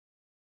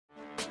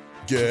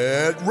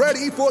Get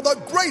ready for the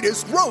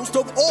greatest roast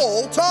of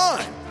all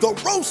time, the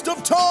Roast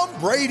of Tom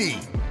Brady,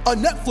 a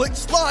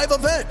Netflix live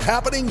event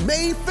happening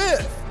May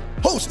 5th.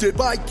 Hosted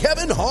by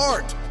Kevin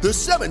Hart, the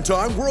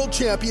 7-time world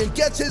champion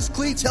gets his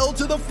cleats held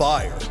to the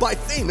fire by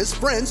famous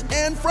friends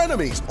and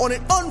frenemies on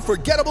an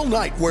unforgettable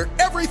night where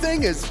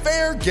everything is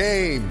fair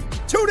game.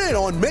 Tune in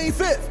on May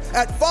 5th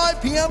at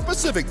 5 p.m.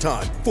 Pacific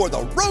time for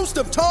the Roast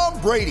of Tom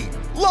Brady,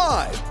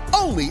 live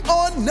only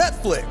on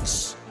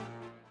Netflix.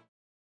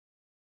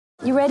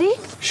 You ready?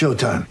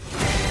 Showtime.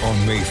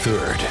 On May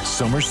 3rd,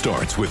 summer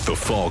starts with The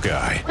Fall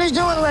Guy. Let's do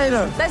it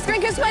later. Let's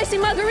drink a spicy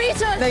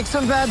margarita. Make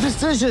some bad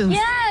decisions.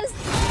 Yes!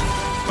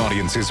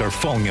 Audiences are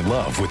falling in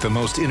love with the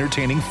most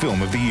entertaining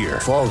film of the year.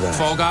 Fall Guy.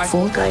 Fall Guy?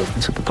 Fall guy.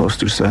 That's what the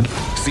poster said.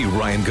 See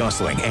Ryan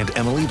Gosling and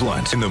Emily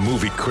Blunt in the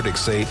movie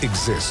critics say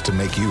exists to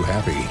make you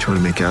happy. Trying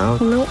to make it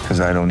out? Nope. Because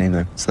I don't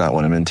either. It's not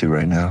what I'm into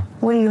right now.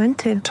 What are you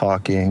into?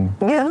 Talking.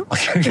 Yeah.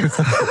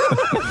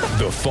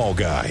 The Fall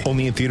Guy.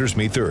 Only in theaters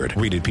May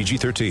 3rd. Rated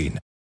PG-13.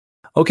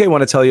 Okay, I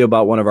want to tell you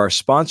about one of our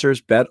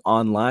sponsors, Bet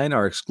Online,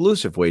 our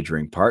exclusive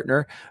wagering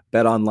partner.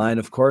 Bet Online,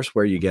 of course,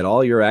 where you get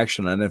all your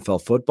action on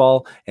NFL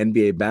football,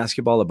 NBA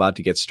basketball about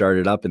to get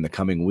started up in the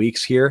coming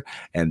weeks here.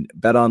 And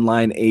Bet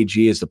Online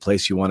AG is the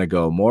place you want to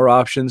go. More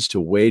options to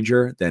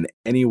wager than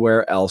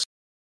anywhere else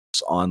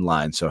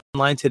online. So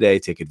online today,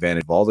 take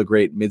advantage of all the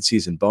great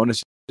midseason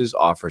bonuses,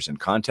 offers, and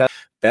contests.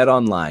 Bet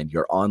Online,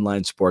 your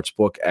online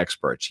sportsbook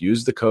experts.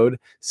 Use the code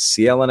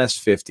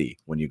CLNS50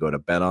 when you go to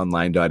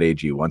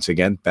betonline.ag. Once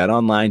again,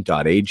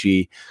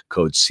 betonline.ag,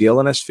 code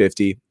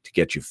CLNS50 to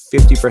get you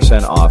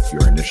 50% off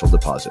your initial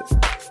deposit.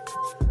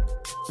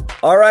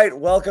 All right,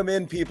 welcome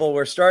in, people.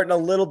 We're starting a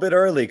little bit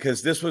early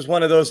because this was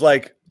one of those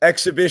like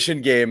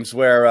exhibition games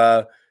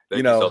where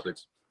there's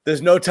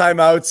no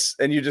timeouts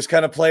and you just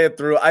kind of play it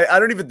through. I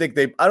don't think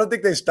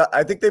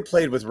they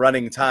played with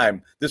running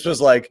time. This was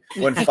like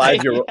when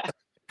 5-year-olds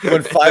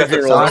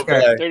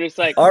play. They're just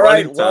like, all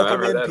right,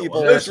 welcome in,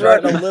 people. We're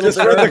starting a little bit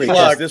early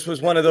because this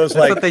was one of those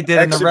like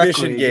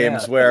exhibition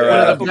games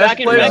where back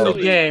in the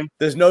game,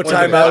 there's no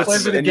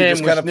timeouts and you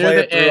just kind of play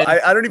it through.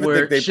 I don't think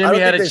they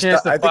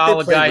played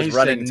with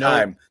running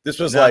time. This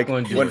was like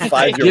when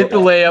 5-year-olds get the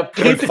layup,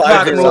 keep the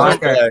clock moving.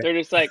 They're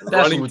just like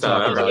running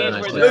time.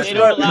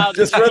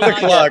 Just run the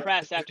clock.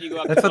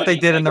 That's what they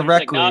did in the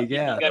rec league.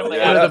 Yeah.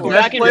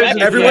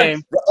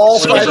 Everyone, all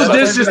social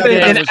distancing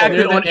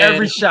enacted on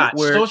every shot.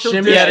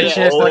 Shimmy had a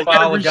chance to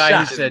foul a guy.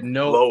 He said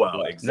no,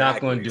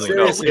 not going to do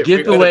it.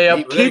 Get the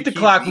layup, keep the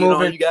clock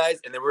moving.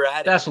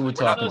 That's what we're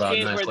talking about.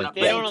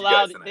 They don't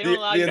allow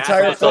the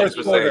entire fourth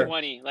quarter.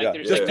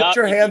 Just put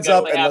your hands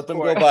up and let them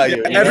go by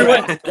you.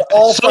 Everyone,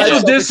 all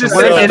social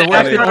distancing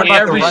enacted on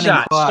every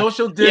shot.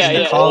 Social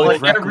distancing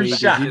on every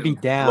shot. You'd be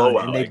down,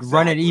 and they'd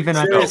run it even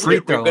at the free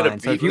throw line.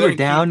 So if you were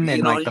down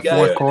in like the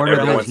fourth quarter,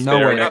 there was no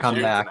way to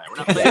come back.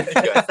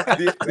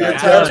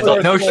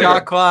 No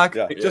shot clock.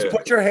 Just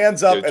put your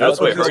hands up and let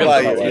them go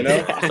by you. You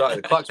know,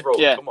 the clock's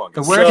rolling. Yeah. Come on.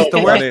 The worst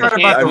part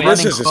about the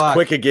this is as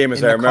quick a game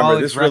as I remember.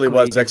 This really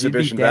was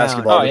exhibition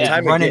basketball. The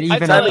time of the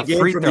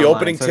game from the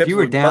opening tip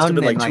must have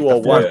been like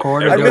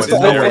 2:01. I missed the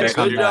whole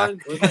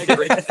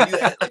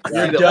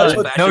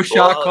thing. No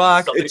shot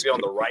clock.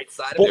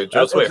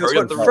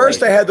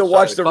 First, I had to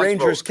watch the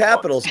Rangers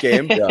Capitals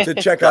game to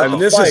check out.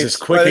 This is as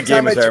quick a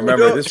game as I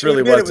remember. This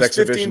really was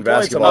exhibition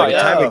basketball.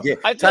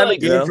 Time of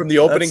game from the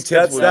opening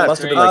tip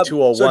must have been like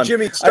 2:01. So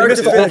Jimmy, start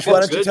to finish. Why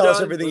don't you tell us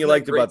everything you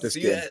liked about this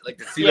game?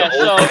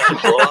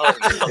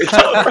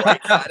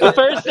 The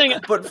first thing,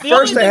 but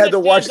first I had to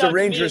watch the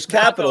Rangers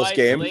Capitals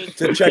game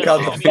to check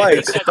out the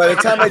fights. By the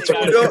time I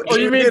tuned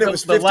in, it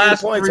was 15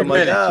 points. I'm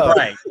like, oh,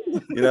 right.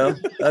 You know,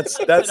 that's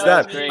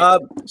that.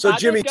 So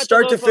Jimmy,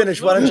 start to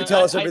finish, why don't you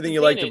tell us everything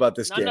you liked about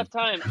this game? Not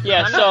enough time.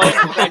 Yeah, so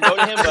I go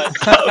to him, but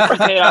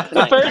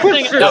the first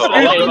thing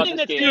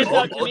that stands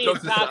out to me is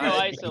tackle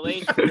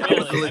isolation.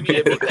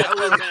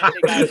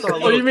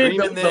 What do you mean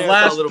the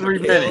last 3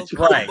 minutes?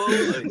 Right.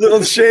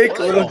 Little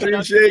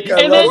dream shake.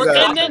 And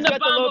then the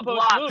bomb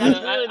block.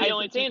 I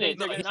only seen it.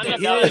 Not enough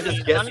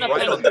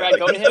time. I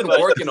go to him, but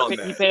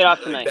he paid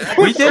off tonight.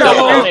 We did a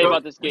whole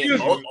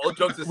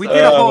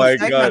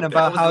segment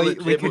about how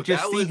we could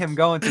just see him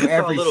going through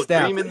every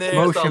step,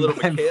 motion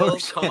by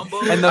motion.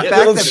 And the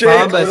fact that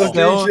Bamba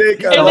still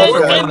fell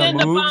for one of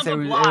the moves, it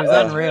was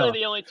unreal.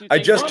 I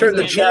just turned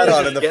the chat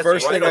on, and the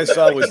first thing I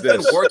saw was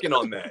this. Working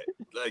on that.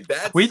 Like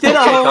that. We did a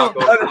whole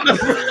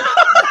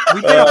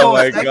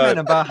segment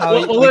about how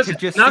we could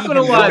just see him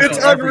going it's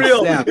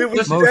unreal. It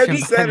was dead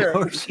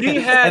center.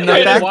 He had and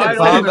the fact that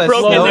Bamba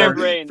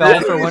still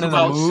fell for one of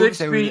the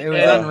moves, it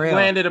was unreal.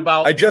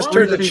 I just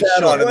turned the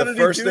chat on, and the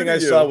first thing I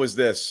saw was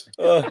this.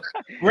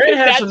 Ray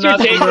has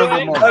nothing.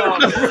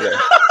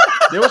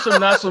 There were some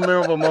not so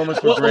memorable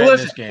moments for Grant in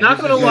this game. Not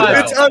gonna lie,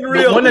 it's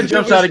unreal. The one that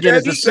jumps out again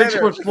is the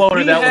 6-foot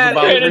floater that was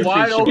about a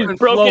wide open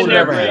floater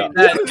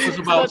that was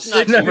about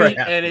 6 feet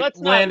and it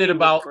landed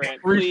about 3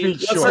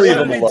 feet short. Leave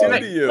him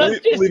alone. Let's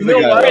just leave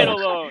Grant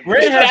alone.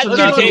 Grant has some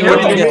not so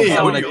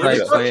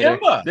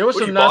memorable. There were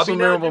some not so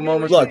memorable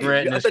moments for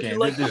Grant in this game.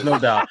 There's no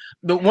doubt.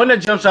 The one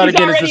that jumps out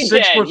again is the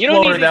 6-foot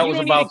floater that was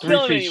about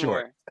 3 feet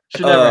short.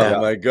 Oh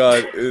my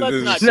God, this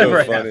is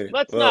so funny.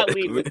 Let's not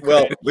leave.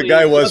 Well, the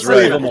guy was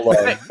right. Leave him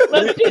alone.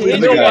 Let's just leave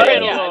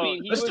Grant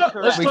alone. Let's talk.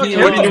 What do you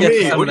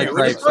mean?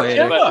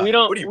 But we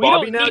don't.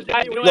 Bobby now? Look, I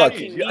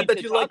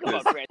thought you liked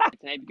about this. Grant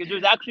tonight because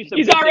there's actually some.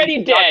 He's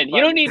already dead.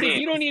 You don't need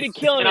to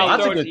kill him. That's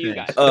I'll a throw good it to you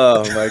thing. guys.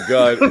 Oh my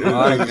God,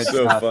 this is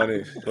so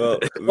funny. Well,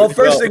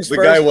 first things the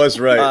first. guy was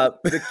right.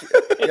 To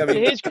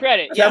his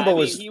credit,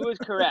 he was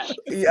correct.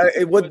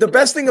 The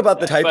best thing about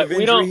the type of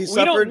injury he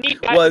suffered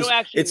was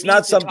it's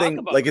not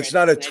something like it's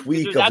not a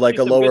tweak of like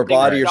a lower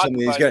body or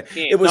something.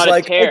 It was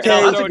like, okay,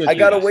 I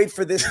gotta wait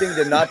for this thing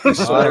to not be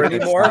sore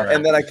anymore,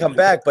 and then I come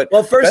back. But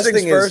first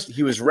thing first,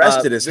 he was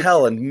rested as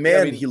hell, and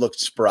man, he looked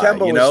spry.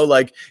 You know,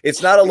 like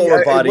it's not a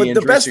lower body injury.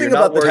 The best thing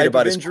about the type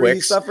of injury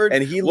he suffered,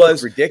 and he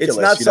looked ridiculous.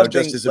 It's not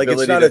something like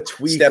it's not a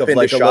tweak of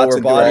like a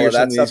lower body or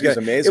that stuff.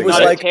 It was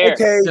like,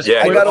 okay,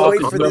 I gotta wait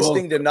for this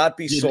thing to not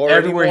be sore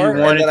anymore, and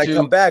then I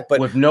come back.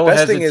 But with no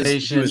best thing is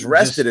hesitation, he was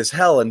rested as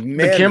hell, and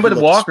man,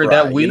 Kemba Walker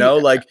that we, you know,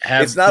 like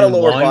it's not a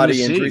lower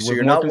body injury, so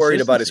you're not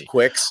worried about his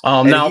quicks.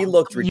 Now he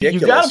looked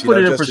ridiculous. You got to put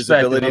it in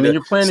perspective. I mean,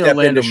 you're playing the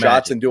Orlando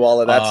shots and do all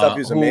of that stuff. He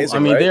was amazing. I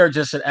mean, they're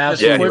just an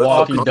absolute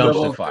walking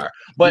dumpster fire.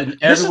 But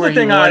this is the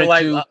thing I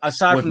like,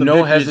 aside from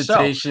no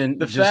hesitation,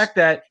 the fact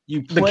that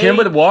you play the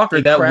Kemba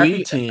Walker that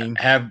we team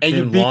have and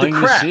you beat the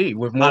crap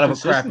with out of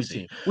a crappy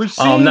team. We've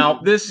seen now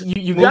this.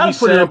 You got to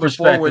put it in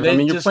perspective. I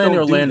mean, you're playing the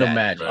Orlando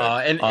Magic,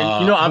 and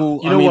you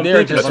know,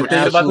 they're just an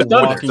absolute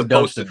walking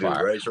dumpster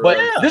fire. But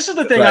this is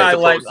the thing I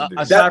like,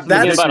 aside from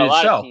the history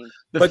itself.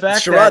 But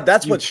Sherrod,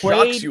 that's what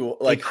shocks you.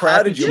 Like,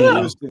 how did you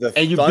lose to the Thunder?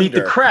 And you beat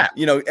the crap.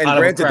 You know, and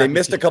granted, they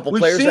missed a couple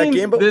players that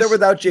game, but they're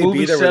without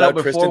JB, they're without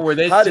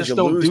Tristan. How did you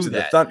lose to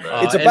the Thunder?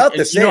 It's about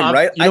the same,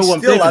 right? I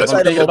still,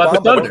 outside of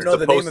Obama, don't know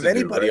the name of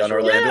anybody on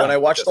Orlando, and I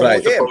watched the whole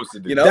game.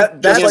 You know,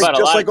 that's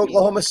just like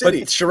Oklahoma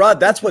City.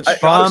 Sherrod, that's what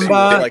shocks you.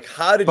 Like,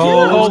 how did you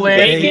lose to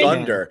the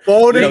Thunder?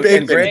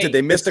 And granted,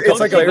 they missed a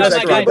couple players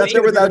that game, but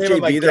they're without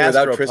JB, they're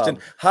without Tristan.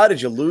 How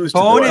did you lose to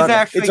the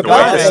Thunder? It's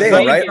about the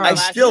same, right? I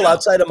still,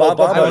 outside of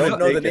Obama,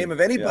 know the name of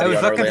anybody. I was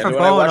looking for Orlando,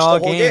 Bowen all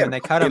game, and they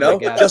cut him. You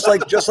know, just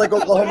like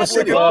Oklahoma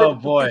City. Oh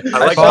boy,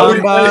 I like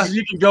Bomba.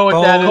 You can go with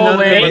that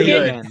another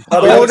again.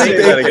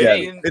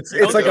 It's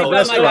like a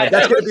restaurant.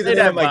 That's gonna be the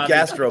name of my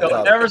gastropub.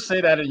 Don't ever say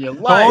that in your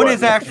life. Bowen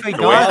is actually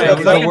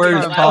gone. The word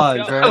is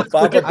pause, right? I was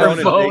looking for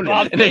Bowen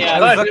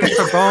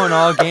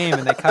all game,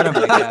 and they cut him.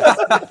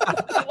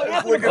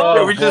 We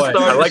just started.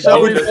 I like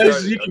so many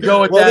places you can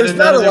go with that. Well, there's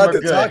not a lot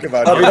to talk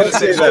about. Don't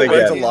say that again.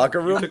 It's a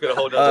locker room.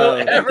 Don't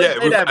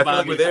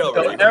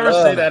ever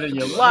say that in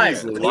your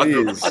life.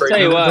 I'll tell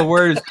you what. The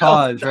word is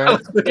pause, right?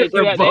 They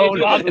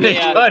probably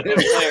have players on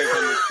this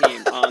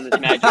team, on this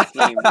Magic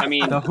team. I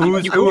mean, the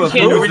who's who of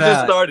who's we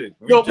just started.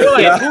 Well,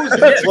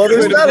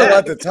 there's not a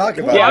lot to talk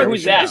about. Yeah,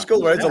 who's that? Just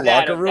go right to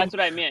locker room. That's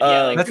what I meant.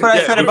 That's what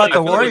I said about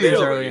the Warriors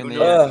earlier in the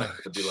year.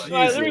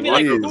 I'll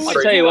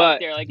tell you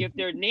what. Like, if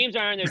their names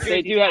aren't on their jerseys,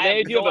 they do have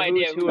a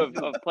who's who of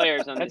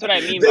players on. That's what I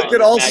mean. They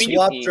could all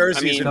swap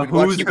jerseys. The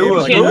who's who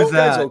of who's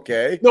that?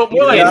 Okay. No,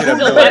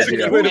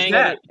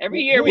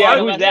 every year we have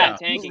who's that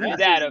tanking. Who's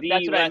that?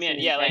 That's what I meant.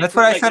 Yeah, that's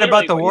what I said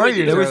about the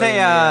Warriors.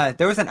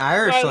 There was an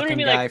Irish-looking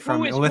guy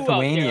from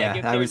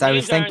Lithuania. I was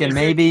thinking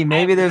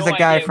maybe there's a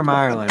guy from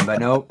Ireland, but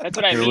nope. That's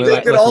what I mean.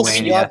 They could all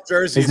swap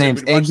jerseys. His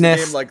name's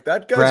Ignas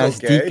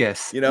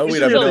Brazdeikis. You know,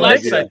 we'd have no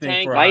idea.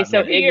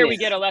 Every year we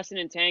get a lesson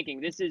in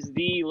tanking. This is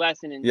the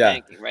lesson in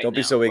tanking right now. Don't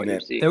be so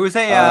ignorant. There was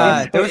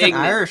an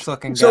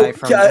Irish-looking guy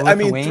from Lithuania. I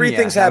mean, three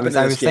things happened.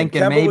 I was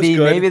thinking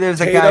maybe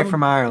there's a guy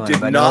from Ireland,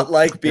 but did not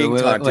like being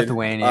taunted.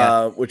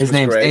 Lithuania. His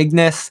name's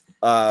Ignas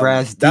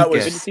Brazdeikis. That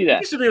was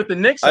used to be with the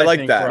Knicks. I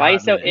like that.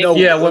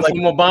 Yeah, when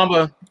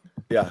Mobamba.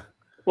 Yeah.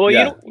 Well,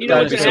 you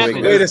know what's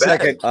happening. Wait a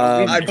second.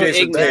 I'm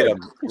Jason Tatum.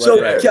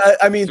 So,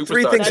 I mean,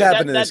 three things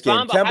happened in this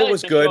game. Kemba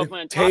was good.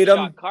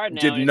 Tatum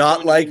did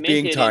not like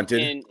being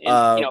taunted,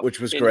 which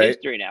was great.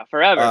 History now,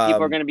 forever.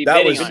 People are going to be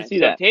bidding on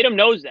it. Tatum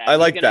knows that. I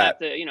like that.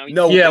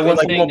 Yeah, when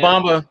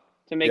Mobamba.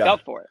 To make up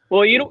for it.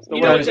 Well, you know what's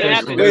going to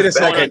happen. Wait a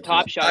second.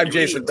 Top shot. I'm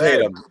Jason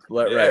Tatum.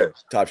 Right.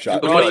 Top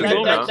shot. For all you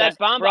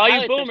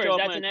boomers,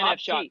 that's an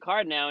NFT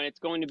card now, and it's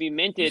going to be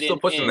minted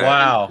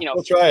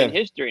in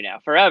history now,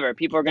 forever.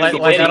 People are going to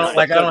be bidding on it.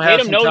 I don't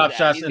have some top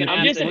shots.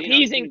 I'm just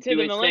teasing to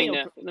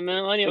the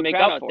millennial make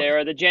up for it,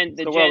 or the Gen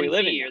Z, or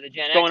the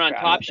Gen X going on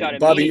Top Shot.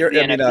 Bobby,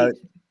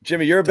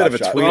 Jimmy, you're a bit of a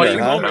tweener,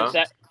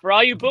 huh? For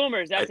all you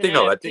boomers, that's an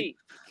NFT.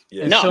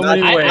 in so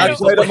many ways. Not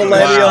quite a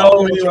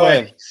millennial.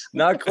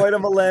 Not quite a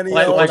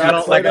millennial. Like I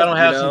don't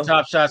have some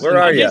top shots. Where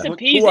are you?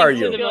 Who are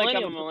you?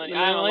 I'm a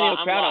millennial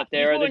crowd out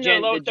there, or the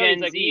Gen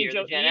Z, or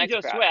the Gen X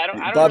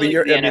crowd. Bobby,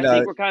 you're. I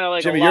think we're kind of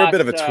like Jimmy, you're a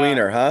bit of a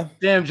tweener, huh?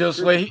 Damn,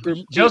 Josue.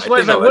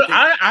 Josue's like, what?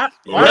 Not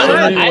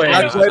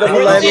quite a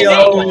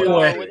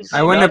millennial.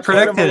 I wouldn't have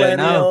predicted it.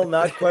 No,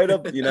 not quite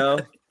a.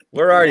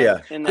 Where are you?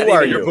 Who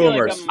are you?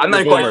 Boomers. I'm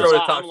not quite sure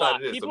what top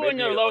shot it is. People in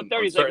their low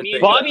 30s like me.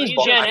 Bobby's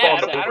Gen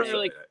X. I don't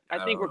really.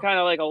 I think we're kind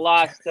of like a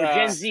lost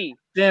Gen Z.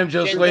 Damn,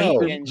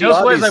 Josue.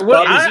 Josue's like,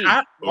 what?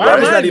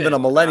 Bobby's not even a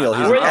millennial.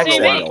 He's an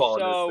X-millennial.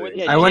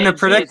 I wouldn't have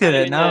predicted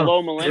it. No.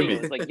 Low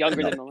millennials, like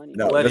younger than millennials.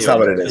 No, that's not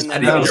what it is.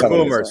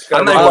 Boomers.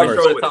 I'm not quite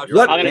sure what top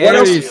shot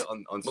it is.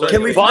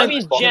 Can we find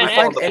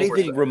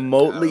anything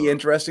remotely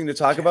interesting to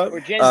talk about?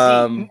 Gen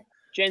Z.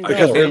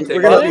 Because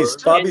we're gonna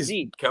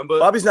be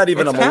Bobby's not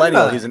even a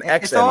millennial. He's an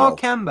X. It's all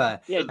Kemba.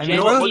 Yeah, I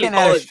mean, we're looking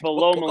at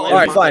below millennial. All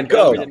right, fine,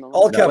 go.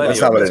 All Kemba.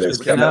 That's not what it is.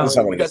 That's not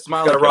what it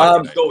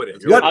is. Go with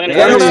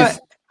it.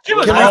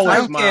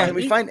 Can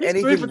we find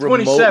anything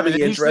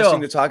remotely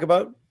interesting to talk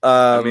about?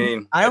 I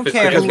don't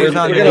care who's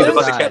on the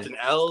other side. Captain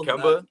L,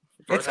 Kemba.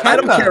 I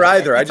don't care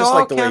either. I just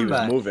like the way he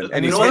was moving.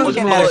 And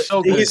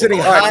he's hitting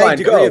high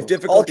degree of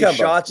difficulty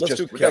shots,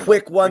 just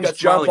quick ones,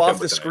 jump off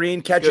the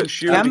screen, catch and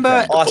shoot.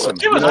 Awesome.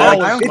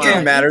 It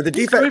didn't matter. The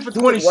defense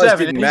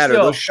didn't matter.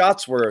 Those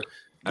shots were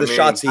the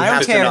shots he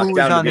has to knock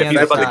down to be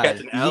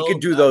effective. He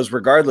could do those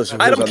regardless of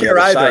who's on the other side. I don't care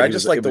either. I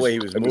just like the way he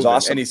was moving.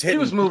 Awesome. And he's hitting.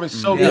 He was moving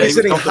so good. He's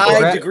hitting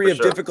high degree of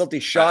difficulty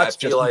shots,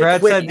 just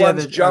quick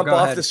ones, jump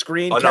off the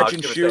screen, catch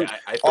and shoot.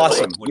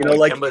 Awesome.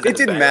 It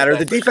didn't matter.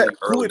 The defense,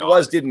 who it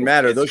was, didn't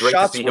matter. Those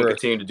shots were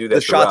the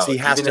shots he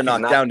has to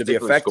knock down to be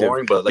effective.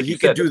 But he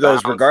could do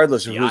those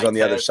regardless of who's on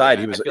the other side.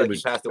 It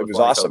was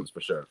awesome for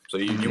sure. So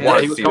you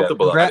want to see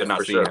comfortable after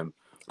not seeing him.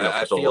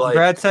 I feel like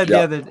Brad said the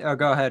other. Oh,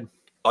 go ahead.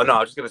 Oh no, I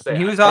was just gonna say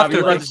he was off to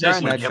a good start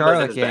in that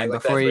Charlotte game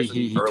before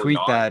he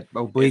tweaked that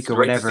oblique or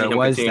whatever it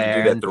was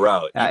there. And,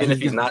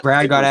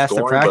 Brad got asked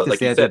to practice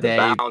the other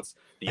day.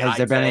 Has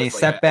there been any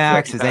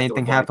setbacks? Has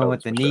anything happened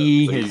with the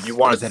knee? Has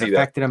it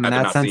affected him in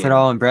that sense at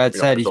all? And Brad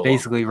said he's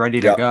basically ready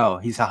to go.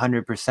 He's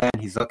 100%.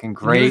 He's looking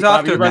great. He's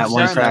off to that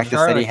one practice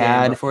that he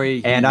had,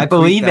 and I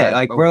believe it.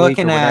 Like we're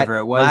looking at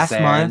last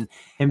month.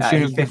 Him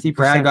shooting 50%.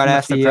 Brad got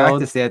asked to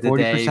practice the other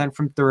day. 40%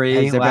 from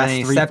three. Has there been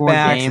any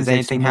setbacks? Has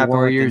anything happened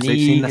with the knee? They've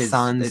seen the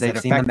Suns. They've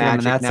seen the Magic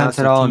in that sense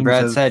at all. And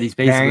Brad said he's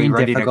basically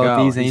ready to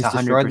go. He's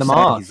destroyed them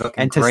all.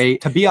 And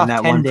to be off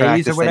 10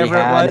 days or whatever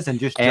it was,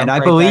 and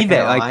I believe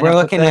it. Like we're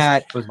looking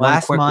at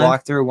last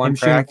month, him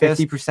shooting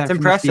 50% from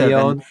the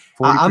field.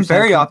 I'm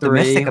very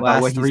optimistic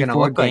about what he's going to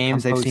look like.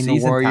 They've seen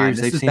the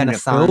Warriors. They've seen the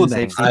Suns.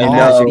 They've seen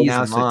all these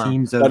now. So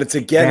teams of but it's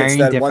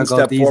that one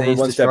step forward,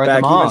 one step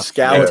back. Even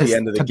Scal at the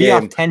end of the game. To be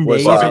off 10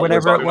 days or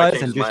whatever it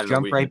was and just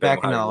jump right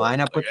back into the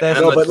lineup with this.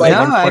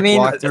 I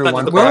mean,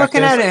 we're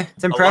looking at it.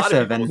 It's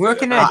impressive. And we're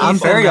looking at I'm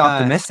very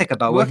optimistic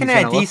about what he's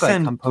going to look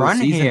like come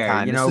postseason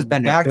time. This has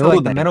been back to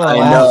like the middle of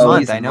last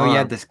month. I know he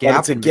had this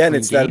gap.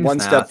 It's that one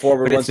step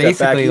forward, one step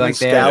back. Even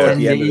Scal at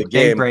the end of the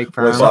game break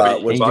for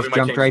him. He just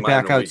jumped right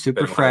back out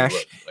super fresh.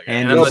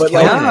 And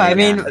I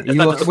mean,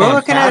 we're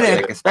looking at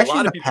it,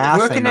 especially the passing.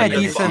 We're looking at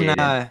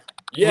decent.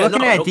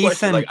 Looking at a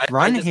decent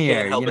run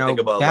here,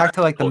 back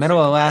to like the middle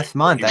of last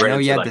month. I know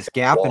you had this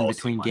gap in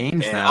between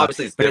games now, but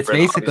it's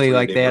basically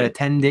like they had a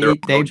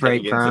 10-day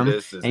break for him,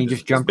 and he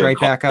just jumped right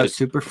back out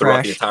super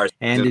fresh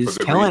and is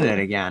killing it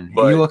again.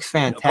 He looks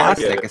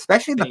fantastic,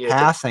 especially the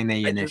passing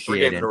they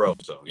initiated.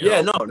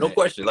 Yeah, no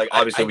question. Like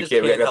obviously we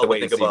have to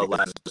wait and think about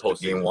last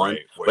post game one,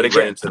 but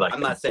again,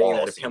 I'm not saying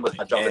that if him was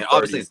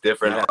obviously it's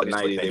different.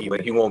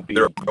 He won't be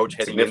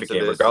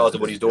significant regardless of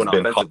what he's doing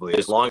offensively,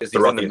 as long as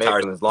he's in the mix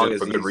and as long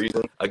as he's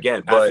reason.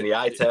 Again, but the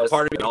eye test,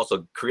 part of it, and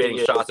also creating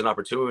shots and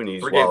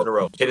opportunities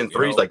while hitting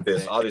threes like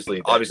this.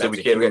 Obviously, we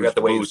have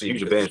to wait and see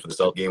huge advantage for the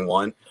Celtics game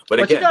one. But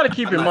again, you got to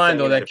keep in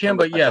mind though that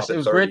Kemba, yes, it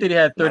was great that he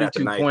had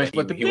 32 points,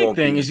 but the big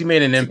thing is he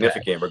made an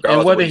impact.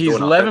 And whether he's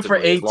 11 for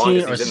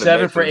 18 or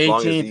 7 for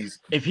 18,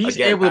 if he's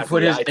able to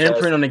put his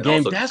imprint on the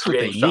game, that's what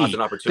they need.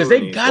 Because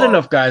they got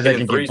enough guys that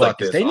can get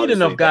buckets. They need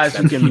enough guys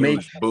who can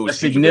make a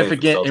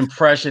significant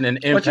impression and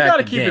impact. But you got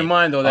to keep in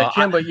mind though that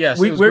Kemba, yes,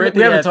 we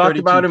haven't talked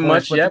about him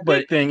much yet,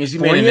 but the thing is he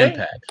made an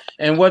impact.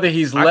 And whether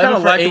he's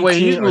 11 for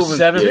 18 or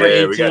 7 for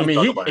 18, I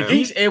mean, if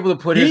he's able to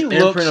put his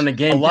imprint on the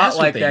game, a lot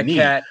like that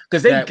cat,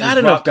 because they got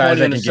enough guys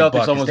that can get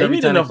buckets. They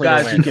need enough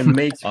guys who can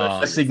make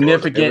a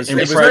significant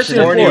impression.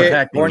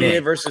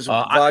 Fournier versus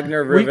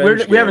Wagner.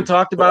 We haven't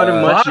talked about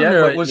him much yet,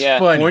 but it was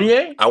fun.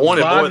 Fournier, I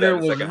wanted more of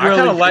that. I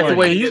kind of like the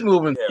way he's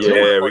moving.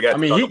 Yeah, we got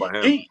to talk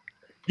about him.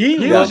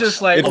 He was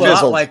just like a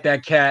lot like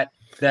that cat.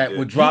 that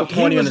would drop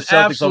 20 on the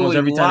Celtics almost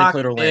every time they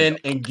played Orlando.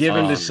 And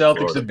giving the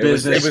Celtics the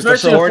business.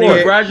 Especially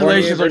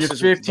congratulations on your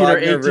 15 or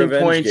 18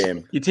 points.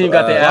 Your team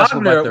got the ass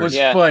whooped by 30. Was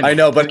fun. I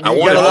know, but you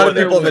got a lot of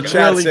people in the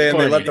chat saying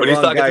they let the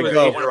wrong guy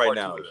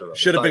go.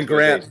 Should have been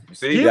Grant.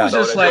 He was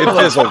just like,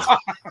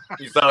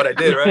 you saw what I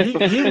did,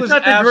 right? He was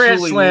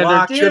absolutely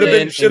locked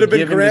in. Should have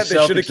been Grant.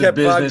 They should have kept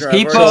Wagner.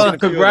 People,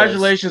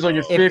 congratulations on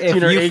your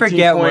 15 or 18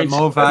 points.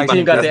 The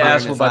team got the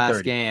ass whooped by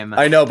 30.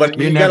 I know, but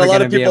you got a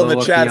lot of people in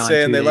the chat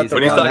saying they let the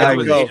wrong guy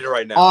go.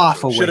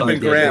 Awful. Should have been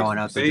Grant going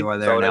out the door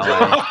there in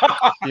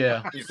LA.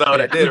 Yeah, you saw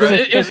what I did,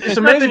 right? It's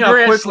amazing how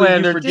quickly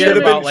you forget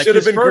about like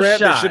his first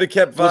shot. Should have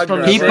kept Wagner.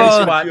 From the same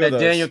spot that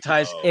Daniel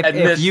Tice had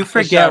missed. If you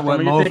forget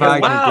what Mo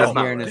Wagner did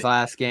here in his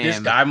last game, this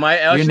guy might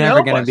actually you're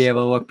never going to be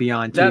able to look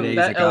beyond 2 days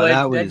ago.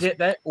 That was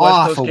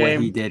awful what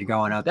he did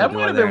going out the door. That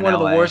might have been one of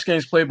the worst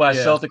games played by a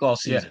Celtic all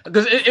season.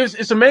 Because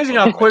it's amazing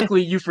how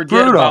quickly you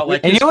forget about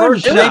like his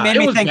first shot. Made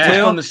me think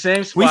too. From the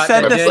same spot we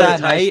said this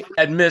that night.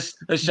 Had missed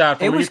a shot.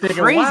 From it was thinking,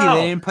 crazy wow,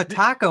 they didn't put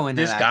Taco in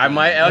there. This guy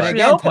might actually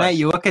again help tonight. us.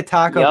 You look at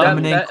Taco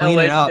coming in,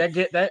 cleaning up.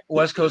 That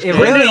West Coast. It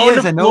really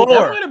is a no.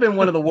 That might have been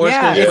one of the worst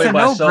games it's played a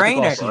by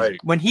no-brainer.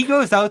 When he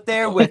goes out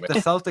there with the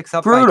Celtics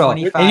up by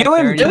 25, and you know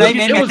what they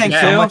made me think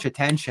so much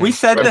attention. We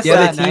said this the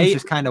other team's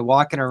just kind of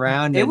walking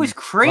around. It was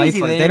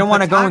crazy. They don't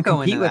want to go and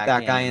compete with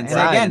that guy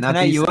inside. Again,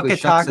 tonight you look at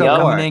Taco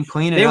coming in,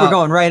 cleaning up. They were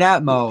going right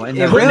at Mo, and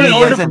it really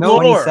is a no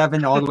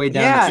 27 all the way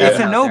down. Yeah, it's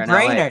a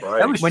no-brainer.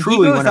 That was when he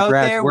goes out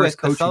there with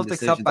the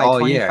Celtics up by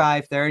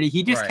 25, 30,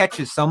 he just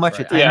catches so much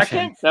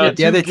attention.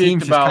 The other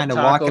team's just kind of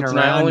walking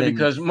around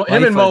because him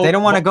and Mo, they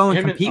don't want to go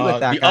and compete with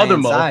that guy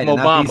inside. Mo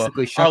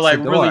Bamba are like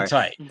really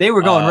tight. They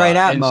were going right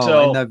at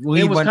Mo, and the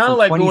lead went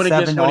from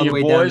 27 all the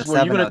way down to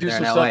 7 out there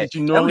in LA.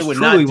 That was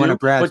truly one of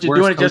Brad's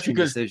worst coaching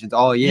decisions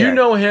all year. You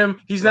know him;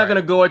 he's not going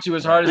to go at you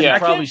as hard as he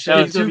probably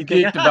should. He's too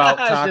geeked about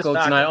Taco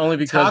tonight, only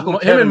because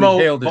him and Mo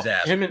hailed his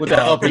ass with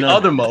the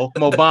other Mo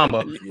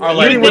Bamba are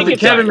like with the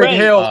Kevin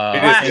McHale,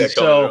 and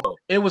so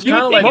it was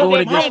kind of like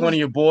going against one of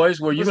your boys,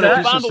 where you're going to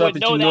do some stuff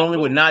that you normally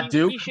would not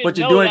do, but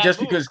you're doing it just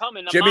because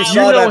Jimmy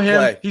saw that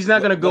play. He's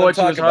not going to go at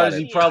you as hard as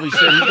he probably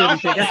should. He's going to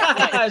be thinking,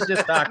 it's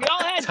just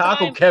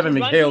Taco Kevin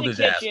McHale his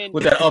ass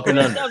with that up and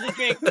under.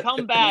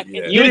 Come back.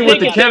 Getting with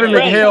the Kevin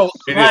McHale.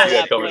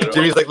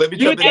 Jimmy's like, let me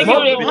jump in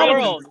the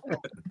world.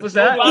 What's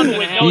that?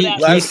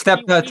 He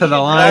stepped out to the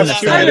line.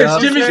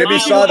 Jimmy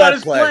saw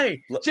that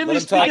play.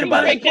 Jimmy's thinking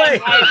about the play.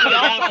 We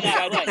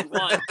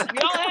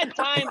all had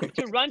time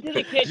to run to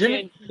the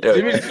kitchen.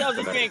 Jimmy's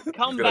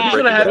come back.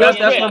 That's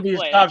going to be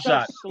his top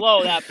shot.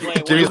 Slow that play.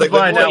 Jimmy's like,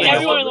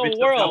 everyone in the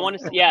world. I want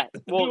to see. Yeah.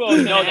 Well,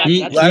 know that.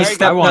 He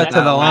stepped out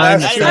to the line.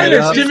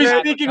 Jimmy's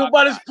thinking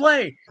about his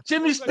play.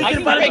 Jimmy's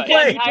thinking about his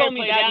play. He told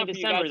me back in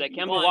December that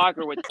Kemba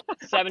Walker, with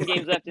 7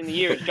 games left in the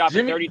year, is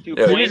dropping 32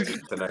 points,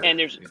 and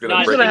there's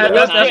not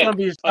that's going to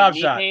be his top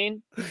shot.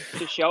 To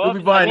show up.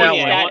 We'll be buying that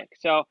one.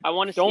 So I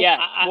want to see. Yeah,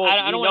 I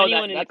don't want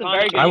anyone in the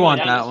comments. I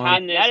want that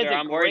one. That is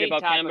I'm worried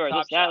about Kemba or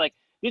this that. Like,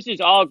 this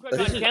is all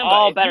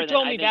better. You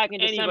told me back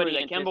in December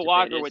that Kemba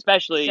Walker, with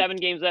especially 7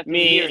 games left in the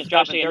year,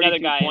 especially another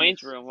guy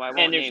points room,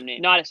 and there's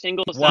not a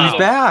single sign he's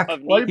back. Of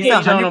he's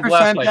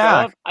 100%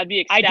 back. I'd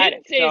be ecstatic. I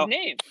didn't say his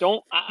name.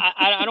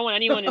 I don't want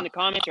anyone in the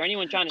comments or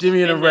anyone trying to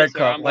Jimmy in a red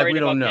cup, like we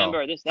don't know.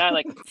 Kemba or this that.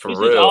 Like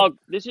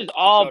this is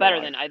all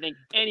better than I think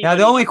anyone. Now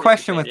the only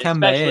question with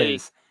Kemba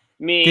is.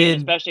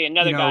 Especially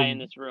another guy in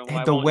this room.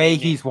 The way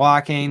he's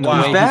walking, the way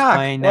he's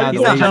playing now, the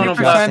way he's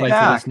adjusting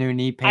to this new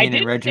knee pain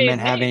and regimen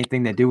have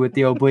anything to do with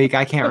the oblique?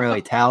 I can't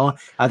really tell.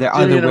 Are there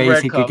other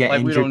ways he could get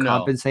injured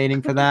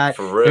compensating for that?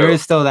 There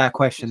is still that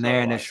question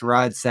there. And as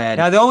Sherrod said,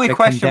 now the only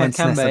question with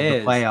Kemba is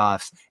the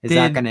playoffs. Is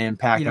that going to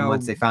impact him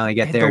once they finally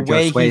get there? The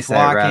way he's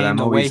walking,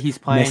 the way he's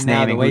playing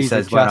now, the way he's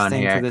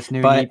adjusting to this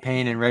new knee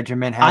pain and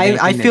regimen.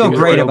 I feel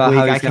great about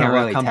how he's going to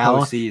really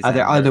tell. Are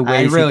there other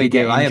ways he could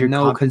get injured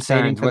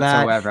compensating for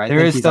that?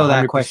 There is still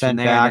that question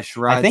there. I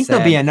think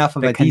there'll be enough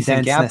of a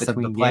decent gap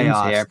between games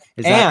here.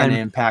 Is that going to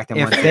impact them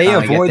if they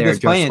avoid this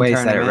play-in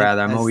tournament?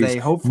 I'm always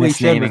hopefully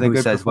should with a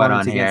good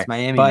performance against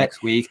Miami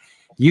next week.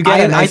 You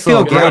get I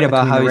feel great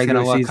about how he's going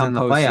to look in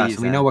the playoffs.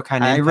 We know what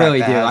kind of impact I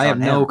really do. I have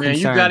no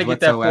concerns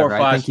whatsoever.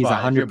 I think he's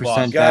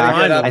 100%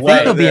 back. I think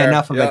there'll be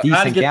enough of a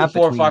decent gap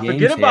between games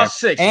Forget about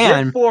 6.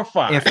 And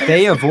if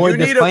they avoid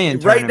this play-in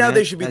tournament, right now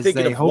they should be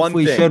thinking of one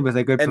thing, should with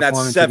a good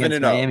performance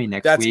against Miami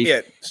next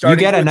week. You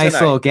get a nice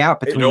little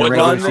gap between the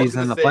regular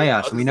season and the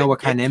playoffs. We know what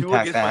kind of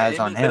impact that has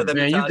on him.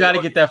 Man, you got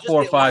to get that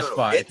 4 or 5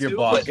 spot if you're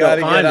boss.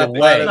 Find a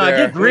way.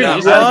 Get greedy.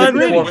 You got to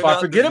get 4 or 5.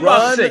 Forget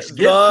about 6.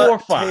 Get 4 or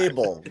 5.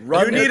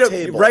 Run the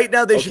table. Right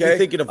now they should be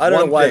thinking of one thing. I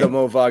don't know why the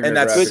Mo Wagner, and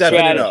that's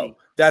 7-0.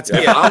 That's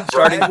it. I'm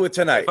starting with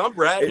tonight. If I'm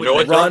Brad, you know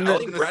what? Run the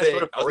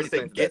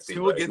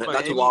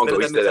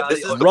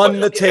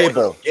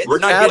table. We're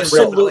not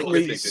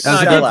absolutely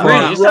sell out.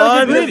 Run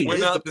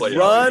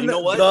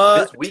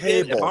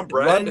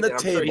the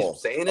table.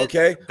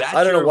 Okay.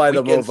 I don't know why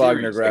the Mo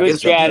Wagner grab. Good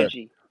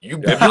strategy.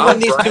 If you win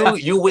these two,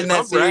 you win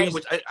that series.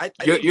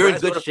 You're in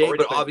good shape,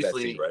 but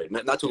obviously,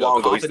 not too long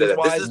ago, we said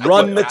that this is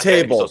run the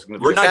table.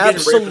 We're not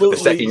getting rid of the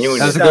second unit.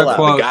 That's a good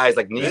quote. The guys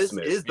like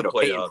Neesmith, is the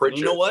Peyton Pritchard.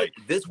 You know what?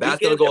 This that's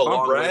going to go a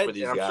long way for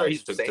these guys. I'm sure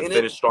he's to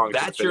finish strong.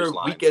 That's your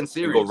weekend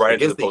series. Go right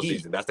into the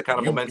postseason. That's the kind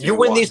of momentum. You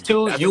win these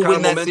two, you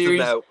win that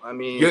series. I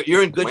mean,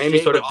 you're in good shape.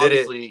 Miami sort of did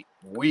it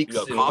weeks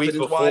and weeks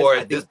before.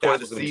 At this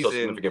point of the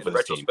season,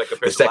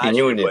 the second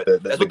unit,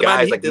 the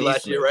guys like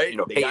last year, right?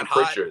 Peyton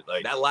Pritchard,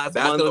 like that last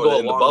month or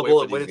in the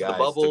bubble, and went into the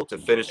bubble to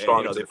finish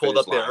strong. They pulled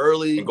up there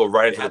early and go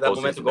right into the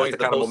postseason. That's the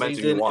kind of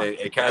momentum you want.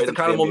 It's the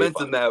kind of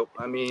momentum that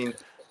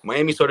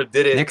Miami sort of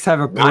did it. Knicks have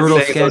a brutal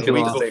schedule.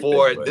 Weeks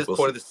before at this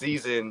point of the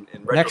season.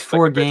 Next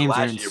 4 games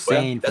are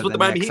insane for the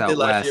Knicks out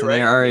west, and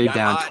they're already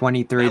down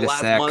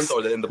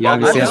 23-6. You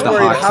obviously have the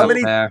Hawks out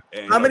there.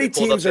 How many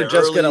teams are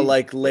just gonna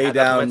like lay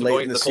down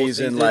late in the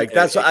season? Like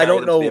that's what I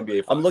don't know.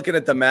 I'm looking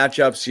at the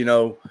matchups.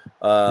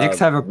 Knicks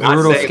have a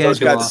brutal schedule. Who's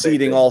got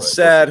seeding all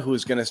set?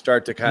 Who's going to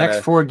start to kind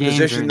of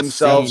position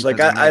themselves?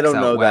 Like I don't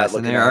know that.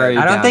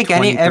 I don't think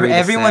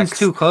everyone's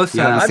too close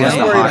to. I'm just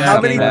worried how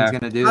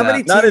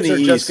many teams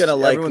are just going to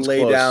like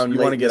lay down. You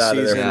want to get out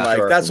of there.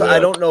 Like that's what I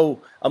don't know.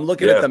 I'm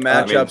looking at the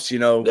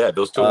matchups.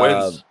 Those 2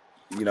 wins.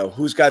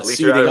 Who's got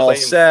seeding all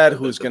set?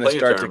 Who's going to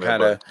start to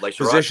kind of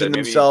position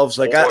themselves?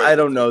 Like I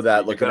don't know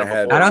that looking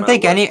ahead. I don't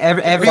think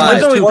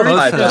everyone's too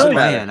close to that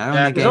plan.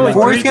 I don't think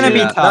 4 is going to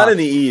be tough. Not in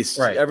the East.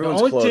 Right. Everyone's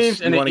close. The only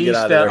teams in the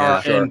East that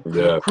are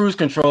in cruise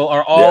control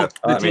are all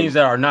the teams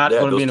that are not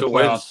going to be in the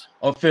playoffs.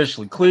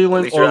 Officially,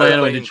 Cleveland,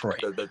 Orlando, and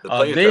Detroit.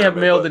 They have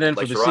mailed it in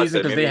for the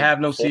season because they have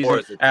no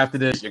season after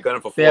this.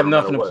 They have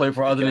nothing to play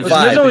for other than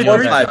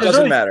 5.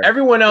 Doesn't matter.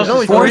 Everyone else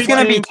is 4 is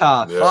going to be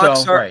tough.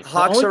 Hawks are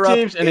the only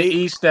teams in the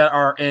East that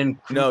are in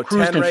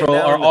cruise control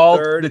are all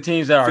the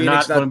teams that are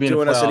not going to be in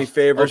the playoffs. Any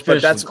favors,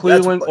 but that's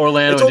Cleveland,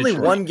 Orlando, it's only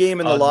 1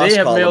 game in the loss column. They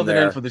have mailed it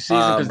in for the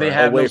season because they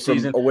have no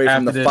season away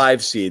from the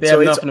 5 seed. They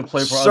have nothing to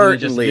play for other than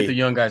just to get the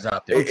young guys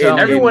out there.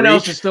 Everyone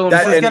else is still in the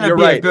playoffs. You're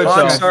right.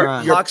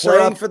 Hawks are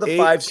playing for the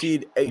 5 seed.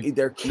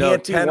 There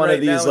can't be one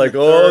of these like,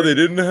 oh, they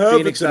didn't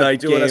have it tonight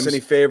doing us any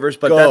favors,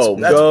 but go.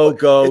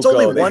 It's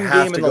only 1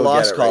 game in the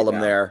loss column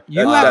there.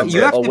 You have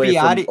to be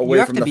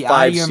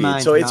out of your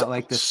mind. So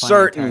it's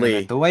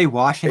certainly the way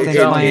Washington's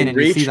playing, and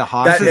you see the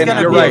Hawks is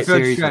going to be a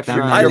series with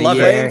them. I love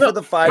playing for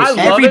the 5 seed.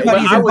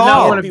 Everybody's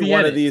involved. Be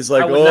one of these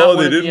like, oh,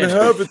 they didn't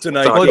have it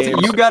tonight.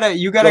 You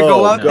gotta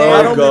go out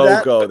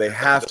there. Go. They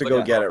have to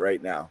go get it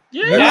right now.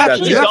 You have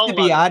to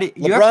be out of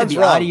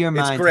your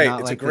mind. It's great.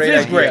 It's a great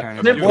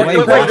idea. The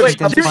way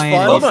Washington's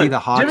playing, you see the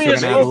Hawks are going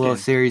to have a little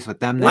series with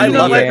them. I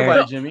love it about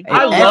it, Jimmy.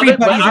 I love it,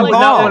 but I would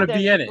not want to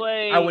be in it.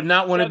 I would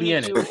not want to be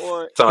in it.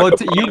 Well,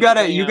 you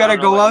gotta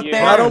go out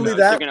there. Not only that,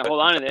 they're going to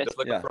hold on to this.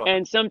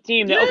 And some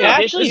team that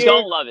actually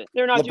don't love it.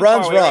 They're not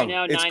LeBron's too far wrong. Right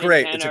now, it's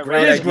great. It's a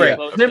great idea.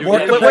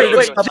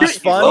 Wait. It's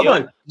fun. Hold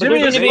on.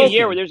 Jimmy is going to be a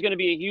year where there's going to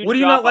be a huge. What do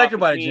you not like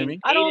about it, Jimmy?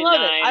 I don't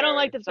love it. I don't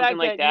like the fact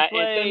like that. It's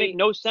going to make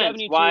no sense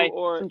why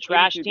some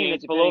trash team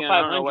that's below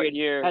 500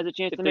 has a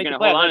chance to make the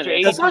playoffs.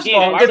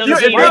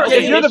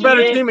 If you're the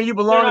better team and you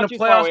belong in the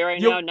playoffs,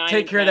 you'll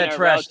take care of that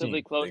trash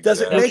team.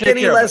 Does it make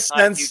any less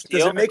sense?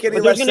 Does it make any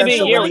less sense? There's going to be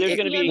a year where there's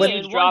going to be a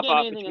huge drop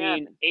off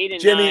between 8 and 9.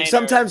 Jimmy,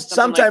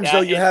 sometimes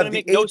though you have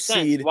the 8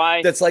 seed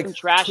that's like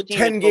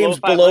 10 games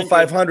below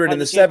 500, and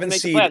the 7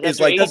 seed is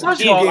like 2 games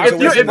away from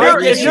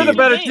if you're the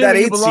better team, that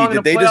 8 seed.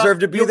 Did they deserve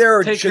to be there,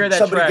 or should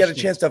somebody get a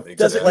chance to?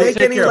 Does it make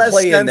any less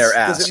sense? In their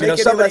ass?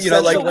 Somebody,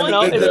 like when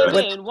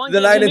the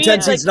 9 and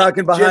 10 seeds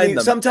knocking behind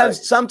them.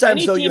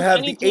 Sometimes though you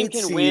have the 8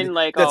 seed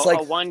that's like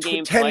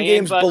 10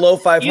 games below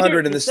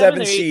 500, and the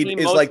 7 seed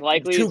is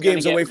like 2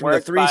 games away from the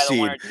 3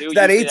 seed.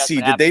 That 8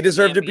 seed, did they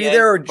deserve to be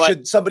there, or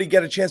should somebody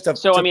get a chance to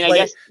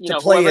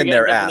play in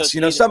their ass?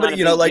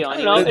 Somebody, like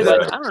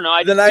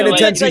the 9 and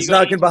 10 seeds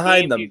knocking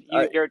behind them.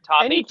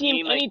 Any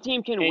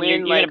team can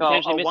win like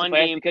a 1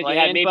 game because you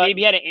had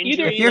maybe had an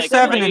injury. If you're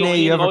 7 and 8,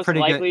 you have a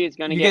pretty good.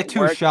 You get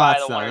 2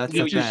 shots though. That's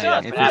the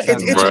thing.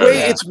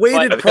 It's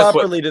weighted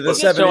properly to the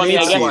 7 and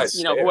 8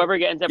 seeds. Whoever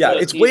gets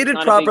it's weighted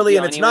properly,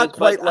 and it's not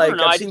quite like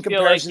I've seen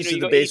comparisons to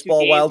the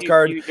baseball wild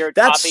card.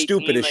 That's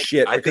stupid as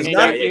shit because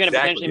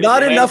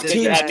not enough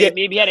teams get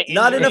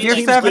into the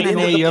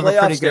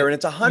playoffs there, and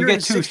it's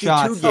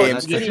 162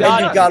 games, and you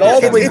got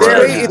all the way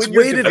there. It's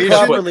weighted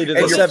properly to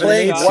the 7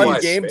 and 8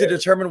 1 game to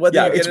determine whether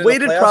you get into the playoffs. It's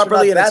weighted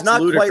properly, and it's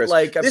not quite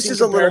like this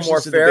is a little more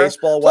fair.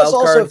 Baseball wild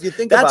card. Also, if you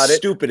think about it,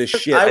 stupid as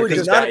shit. I would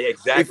just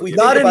if we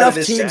not enough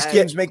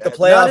teams make the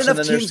playoffs, and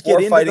then there's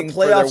 4 fighting the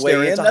playoffs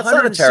way in. That's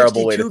not a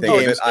terrible way to think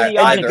of it.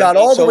 And you got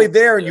all the way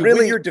there, and you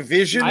win your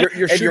division.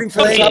 You're shooting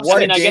for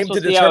 1 game to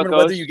determine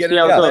whether you get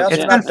into the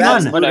playoffs.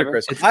 That's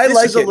ludicrous. I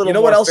like it. You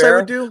know what else I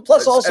would do?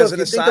 Plus, also, if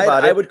you think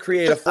about it, I would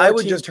create a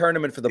 4-team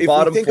tournament for the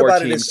bottom 4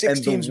 teams, and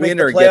the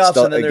winner gets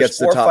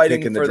the top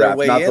pick in the draft,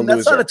 not the loser.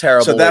 That's not a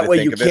terrible way to think of it. So that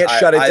way you can't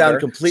shut it down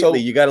completely.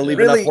 You got to leave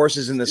enough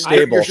horses in the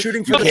stable. You're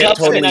shooting for the top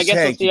totally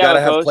tank. You got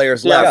to have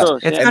players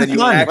left, and then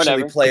you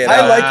actually play it out.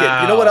 I like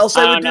it. You know what else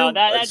I would do?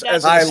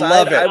 I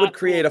love it. I would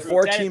create a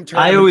 4-team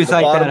tournament. I always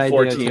like that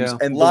idea too.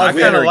 And the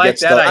winner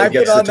gets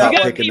the top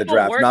pick in the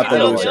draft, not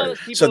the loser.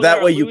 So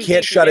that way you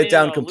can't shut it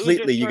down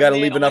completely. You got to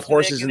leave enough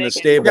horses in the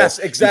stable. Yes,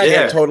 exactly. You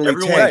can't totally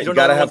tank. You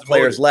got to have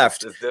players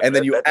left, and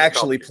then you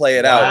actually play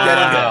it out.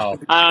 Wow.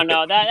 I don't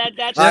know.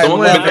 That's I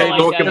always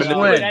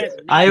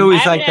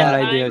like that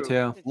idea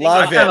too.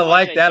 Love it. I kind of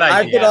like that idea.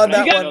 I've been on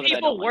that one.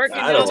 People working.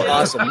 That's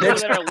awesome.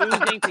 That are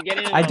losing to get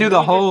in. I do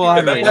the whole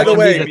lottery. By the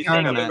way,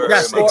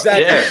 yes,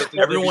 exactly.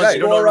 Everyone's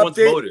score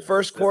update.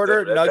 First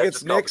quarter,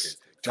 Nuggets, Knicks.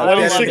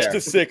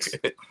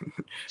 26-6.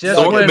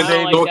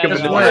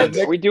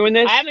 Are we doing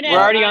this?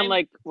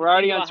 We're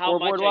already on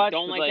scoreboard watch.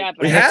 Don't like that.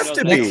 We have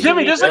to be.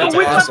 Jimmy, there's like a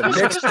week left.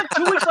 There's like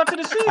 2 weeks left in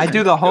the season. I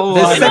do the whole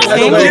lottery.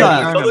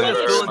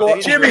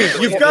 Jimmy,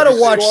 you've got to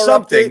watch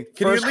something.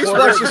 Can you at least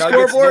watch the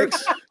scoreboard?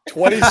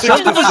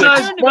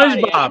 26-6.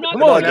 SpongeBob.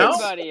 Come on now.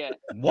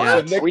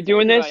 What? Are we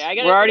doing this?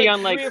 We're already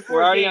on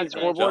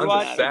scoreboard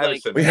watch.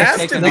 We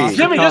have to be.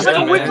 Jimmy, there's like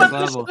a week left.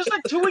 There's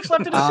like 2 weeks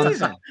left in the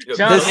season.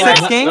 There's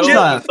 6 games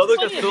left.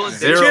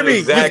 Jimmy,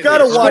 you've got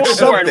to watch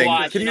something.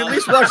 Can you at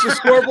least watch the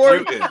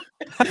scoreboard?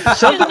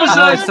 Something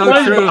besides it's so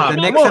true. The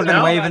Knicks have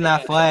been waving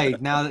that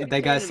flag. Now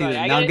they got to see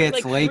the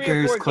Nuggets,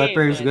 Lakers,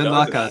 Clippers. Good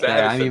luck out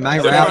there. I mean, my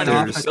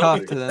Raptors are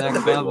tough to the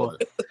next level.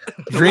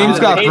 Dreams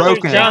got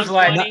broken.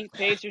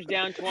 Pacers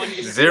down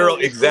 20. 0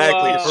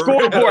 exactly.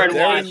 Scoreboard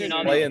watch.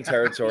 Play-in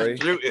territory.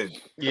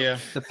 Yeah.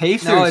 The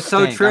Pacers. No, it's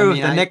so true.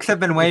 The Knicks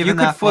have been waving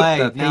that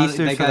flag. The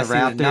Pacers for the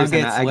Raptors.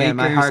 Nuggets, Lakers,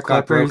 my heart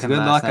Clippers. Good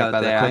luck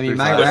out there. I mean,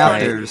 my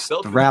Raptors.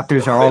 The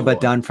Raptors are all but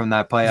done from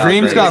that playoff.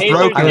 Dreams got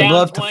broken. I would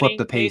love to flip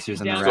the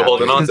Pacers and the Raptors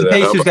because the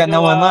Pacers got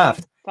no one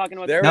left.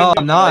 No,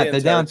 I'm not.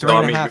 They're down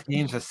 3.5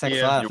 games with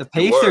 6 left. The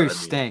Pacers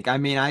stink. I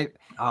mean,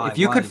 if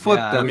you could flip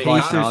the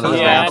Pacers and the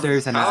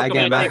Raptors, and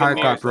again, my heart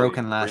got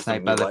broken last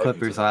night by the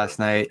Clippers last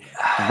night.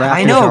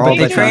 I know, but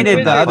they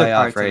traded the other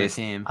parts of the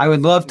team. I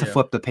would love to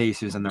flip the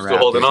Pacers and the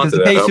Raptors because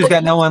the Pacers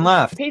got no one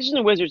left. Pacers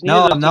and Wizards.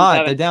 No, I'm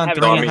not. They're down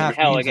 3.5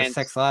 games with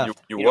 6 left.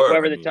 You were.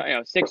 Whoever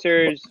the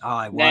Sixers. Oh,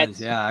 I was.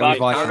 Yeah, I was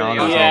watching all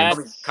those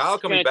games. Kyle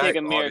coming back,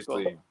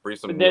 obviously.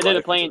 They're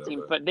the playing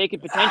team, but they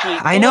could potentially.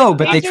 I know,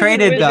 but they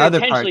traded the other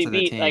parts of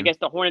the team. I guess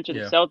the Hornets or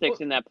the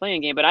Celtics in that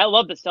playing game, but I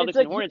love the Celtics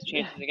and Hornets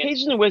chances against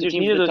Pacers and Wizards.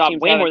 Neither of those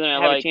teams way more than I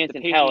like a chance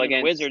in hell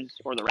against Wizards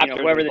or the Raptors.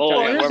 Whoever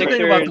here's the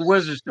thing about the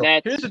Wizards.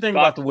 Here's the thing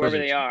about the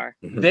Wizards. They are.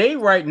 They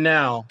right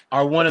now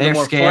are one of the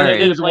more fun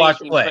teams to watch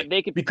play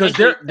because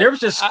they're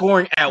just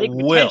scoring at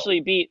will. Potentially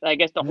beat, I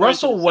guess, the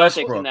Russell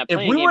Westbrook. If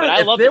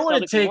they were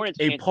to take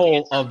a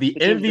poll of the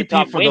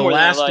MVP for the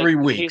last 3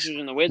 weeks,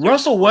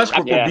 Russell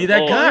Westbrook will be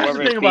that guy. Here's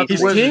the thing about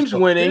his team's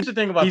winning.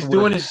 He's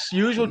doing his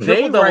usual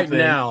triple right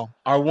now.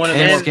 Are one of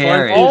the most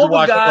fun. All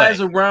the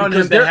guys around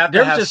him that have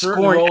to have just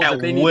scoring at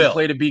they need to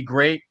play to be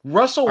great.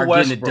 Russell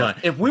Westbrook done.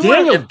 If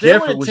Daniel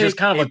Gifford was just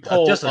kind of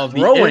just a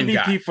throwing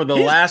MVP for the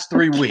last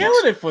 3 weeks,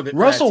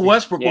 Russell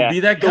Westbrook will be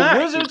that guy.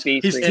 The Wizards,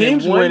 his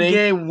team's winning.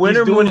 Game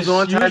winner moves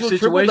on type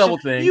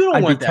situation. You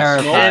don't want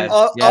that. And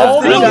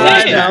all the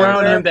guys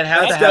around him that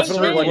have to have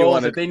certain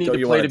roles that they need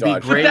to play to be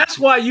great. That's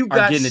why you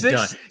got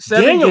 6,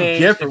 7 Daniel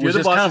Gifford was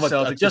just kind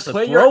of just a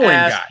throwing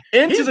guy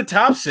into the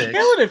top 6,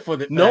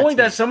 knowing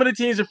that some of the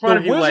teams in front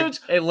of you, like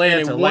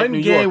Atlanta, like New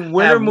York,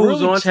 winner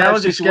moves on,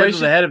 challenging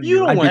schedules ahead of you. You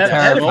don't want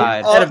that.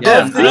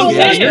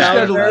 Your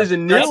schedule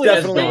isn't nearly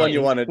as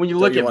daunting when you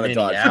look at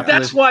Minneapolis.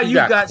 That's why you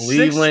got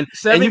Cleveland,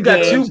 and you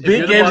got 2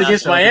 big games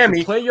against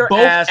Miami, both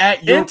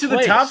at into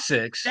the top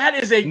 6. That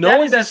is a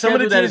knowing that some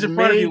of the teams in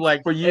front of you,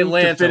 like for you,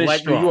 Atlanta,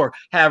 like New York,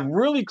 have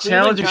really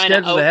challenging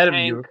schedules ahead of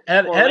you,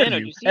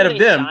 ahead of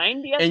them,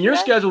 and your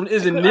schedule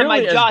isn't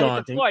nearly as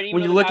daunting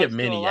when you look at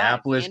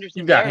Minneapolis.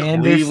 You've got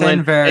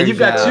Cleveland, and you've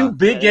got 2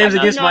 big games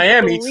against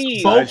Miami,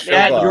 both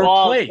at your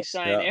place.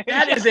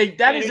 That is a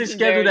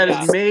schedule that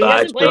is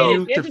made for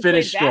you to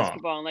finish strong.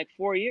 In like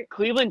 4 years,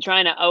 Cleveland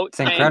trying to out. It's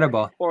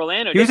incredible.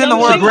 Orlando. He was in the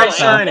World Great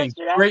signing.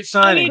 Great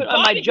signing.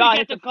 My jaw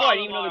hit the floor,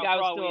 even though the guy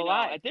was still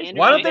alive.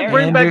 Why don't they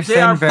bring back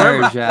J.R.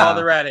 Bremer while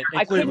they're at it?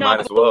 I could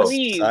not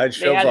believe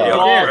they had the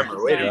ball.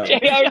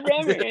 J.R.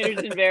 Bremer,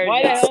 Anderson Varejao.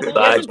 Why the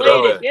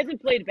hell? He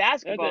hasn't played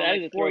basketball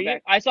in 4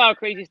 years. I saw a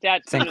crazy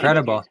stat. It's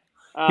incredible.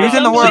 He was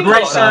in the World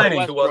Great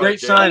signing.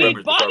 Great signing.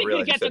 Bobby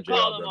could get the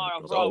call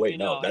tomorrow, bro.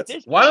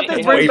 Why don't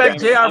they bring back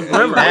J.R.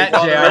 Bremer?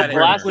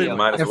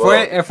 If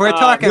we're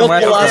talking Milt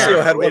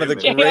Palacio had one of the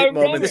great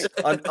moments.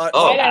 That's a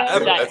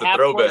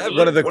throwback.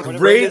 One of the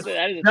great.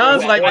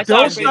 Sounds like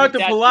don't start the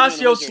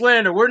Palacio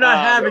slander. We're not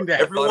having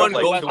that. Everyone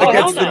goes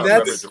against the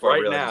Nets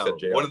right now.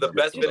 One of the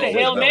best. Just a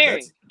Hail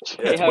Mary.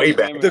 That's way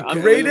back. The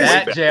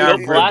greatest.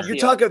 You're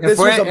talking. This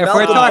was a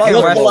Malcolm.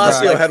 Milt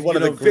Palacio had one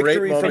of the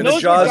great moments in the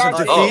jaws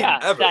of defeat.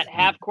 That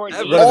half court.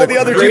 All the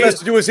other team has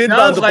to do is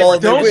inbound the ball.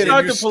 Don't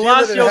start the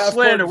Palacio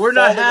slander. We're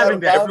not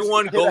having that.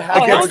 Everyone go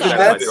against the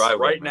Nets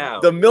right now.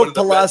 The Milt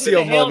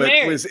Palacio moment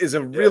is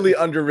a really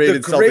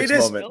underrated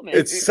Celtics moment.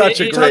 It's such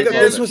a great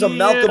moment. This was a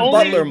Malcolm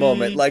Butler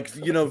moment, like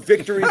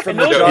victory from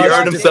the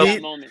jaws of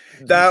defeat.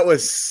 That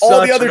was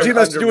all the other team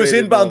has to do is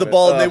inbound the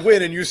ball and they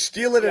win, and you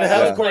steal it in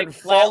half court and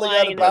falling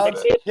out of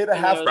bounds, hit a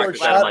half court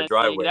shot.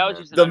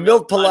 The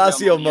Milt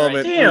Palacio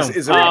moment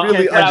is a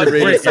really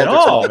underrated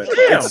moment.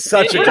 It's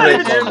such a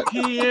great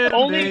moment.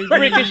 Only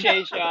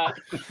ricochet shot.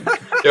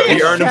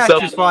 He earned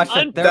himself.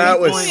 That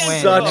was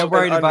such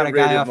an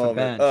underrated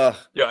moment.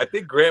 I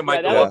think Grant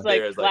might go up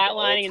there as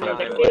flatlining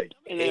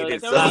and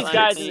these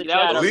guys in the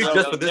chat. At least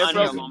just for this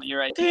moment, you're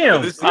right.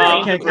 Damn, he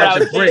can't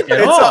catch a break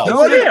at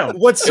all.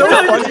 What's so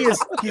funny is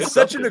he's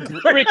such an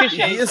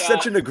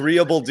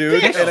agreeable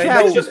dude, and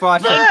I know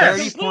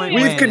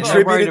we've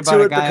contributed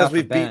to it because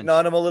we've beaten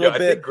on him a little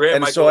bit,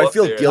 and so I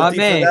feel guilty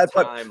for that.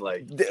 But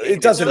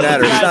it doesn't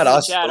matter. It's not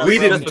us. We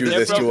didn't do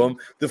this to him.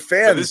 The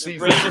fans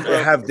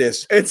have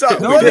this. It's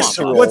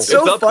visceral. What's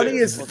so funny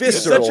is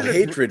visceral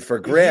hatred for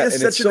Grant,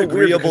 and it's so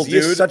agreeable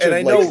dude. And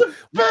I know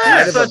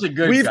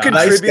we've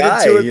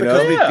contributed to it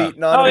because we've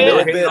beaten on him a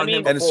little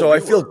bit, and so I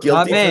feel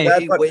guilty for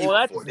that. But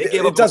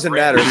it doesn't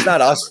matter. It's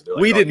not us.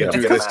 We didn't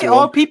do this to him.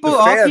 All people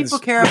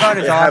care about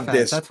is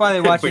offense. That's why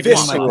they watch a game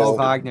like Mo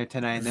Wagner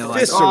tonight, and they're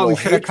like, "Oh, we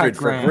should have cut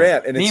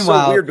Grant." And it's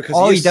so weird because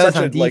all he does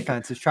on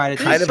defense is try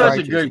to take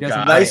charges. He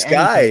doesn't nice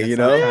guy, you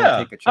know.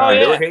 Yeah,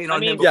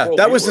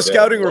 that was the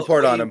scouting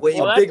report on him.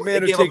 A big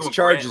man who takes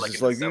charges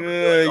is like, you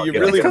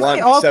really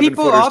want 7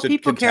 footers to contest. All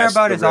people care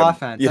about is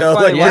offense. You know,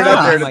 like we're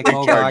not there like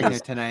Mo Wagner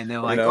tonight, and they're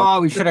like,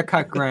 "Oh, we should have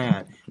cut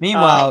Grant."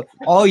 Meanwhile,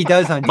 all he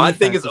does on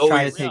defense is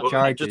try to take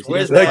charges.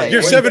 Like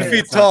you're 7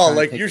 feet tall,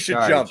 like you should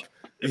jump.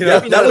 You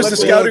know, that was the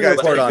scouting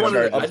report on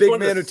him. A big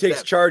man who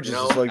takes charges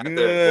is like,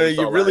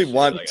 you really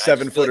want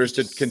 7 footers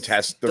to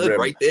contest the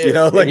rim. You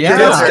know, like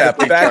step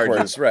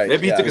backwards, right?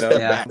 Maybe he took a step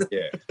back.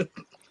 Yeah.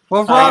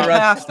 Well, Rob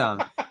passed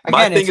him.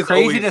 Again, it's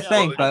crazy to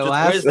think, but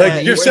last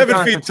like you're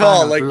 7 feet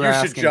tall, like you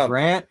should jump.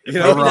 Grant, you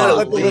know,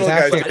 it was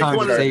actually a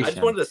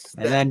conversation,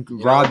 and then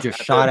Rob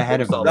just shot ahead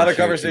of him. Not a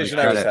conversation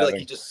I was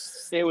having.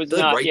 It was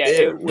not. Right yeah,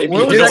 there. Maybe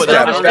he took a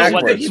step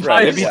backwards.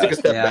 Maybe he took a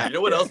step back. You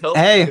know what else helped?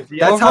 Hey,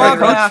 that's how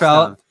the coach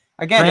felt.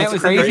 Again, it was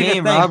crazy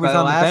game. Rob was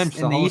on the bench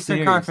in the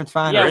Eastern Conference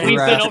Finals. Yeah, we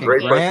were asking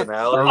Grant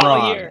or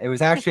Rob. It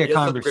was actually a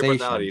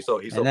conversation,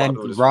 and then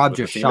Rob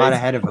just shot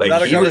ahead of him.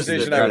 Not a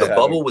conversation. The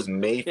bubble was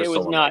made for someone.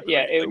 It was not.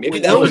 Yeah, maybe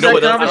that was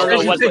what the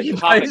topic was.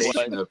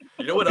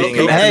 You know what else?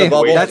 Hey,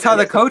 that's how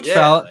the coach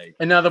felt.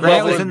 And now the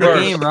Grant was in the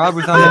game. Rob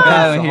was on the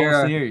bench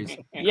here. Series.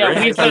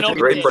 Yeah, he's such a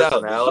great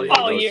personality.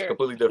 It's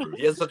completely different.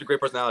 He has such a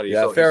great personality.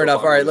 Yeah, fair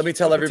enough. All right, let me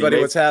tell everybody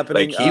what's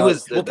happening.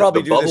 We'll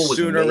probably do this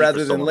sooner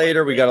rather than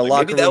later. We got a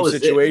locker room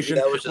situation.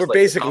 We're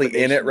basically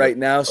in it right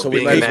now, so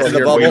we might as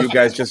well hear where you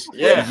guys just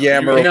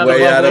yammer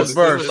away at us.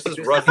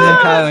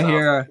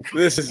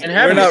 This is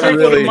we're not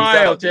really.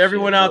 Mile to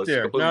everyone out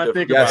there. Not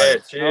think about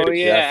it. Oh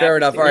yeah, fair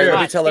enough. All right, let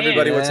me tell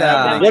everybody what's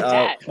happening.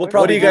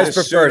 What do you guys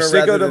prefer,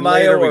 Cinco de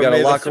Mayo? We got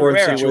a locker room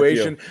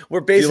situation.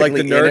 We're basically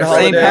in it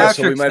right now,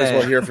 so we might as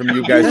well hear from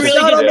you guys.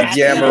 Just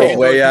yammer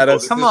away at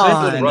us. Come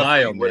on,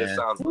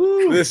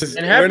 this is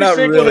and happy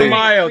Cinco de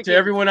Mayo to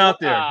everyone out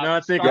there.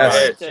 Not think about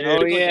it.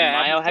 Oh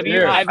yeah, have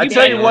you? I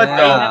tell you what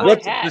though.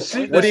 What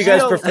do you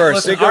guys prefer,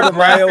 Cinco de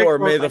Mayo or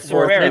May the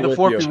 4th? May the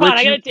 4th be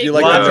with you. Do you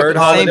like the nerd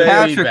holiday? St.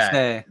 Patrick's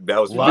Day. That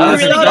was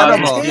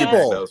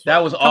incredible.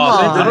 That was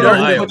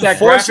awesome. The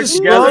force is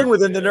strong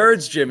within the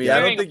nerds, Jimmy.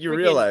 I don't think you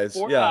realize.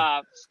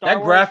 Yeah.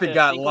 That graphic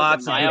got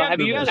lots of. I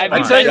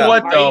tell you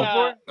what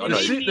though.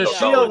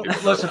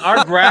 Listen,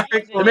 our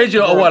graphic it made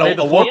you what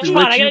a walk with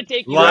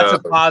you. Lots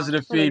of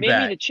positive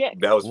feedback.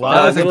 That was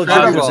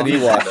incredible.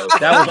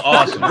 That was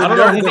awesome. I don't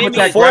know who put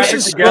that force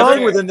is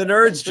strong within the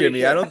nerds,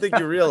 Jimmy. I don't think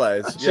you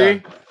realize.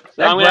 See.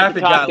 That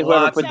graphic got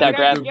lots of that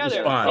graphic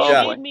response.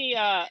 It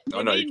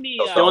made me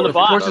the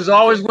force is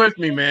always with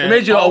me, man. It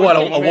made you a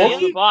Wookiee?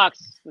 The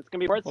box. It's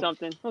gonna be worth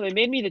something. Oh, they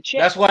made me the chick.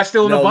 That's why I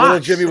still in the box. Little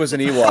Jimmy was an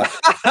Ewok.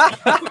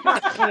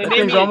 That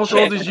thing's almost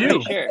old as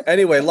you.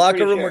 Anyway,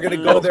 locker room. We're gonna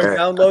go there,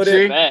 download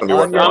it. I'm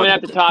gonna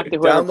have to talk to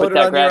whoever put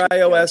that graphic.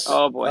 Download it on your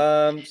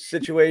iOS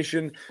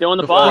situation. Still in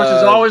the box. Force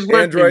is always with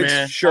Androids, me,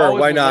 man. sure,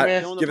 why not?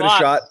 Give it a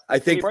shot. I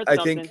think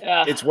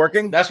it's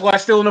working. That's why I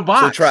still in the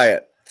box. So try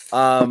it.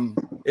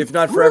 If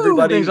not for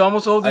everybody, thing's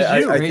almost old as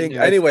you. I think.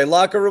 Anyway,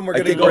 locker room. We're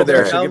gonna go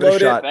there. So give it a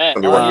shot.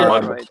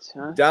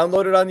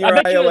 Download it on your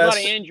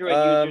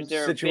iOS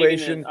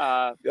situation.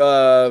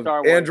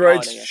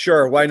 Androids,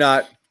 sure, why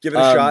not? Give it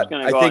a shot.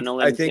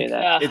 I think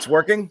it's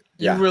working.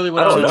 Yeah, you really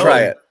want to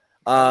try it.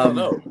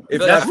 If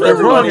not for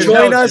everyone,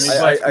 join us.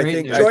 I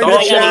think join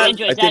the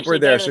chat. I think we're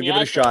there, so give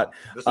it a shot.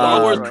 The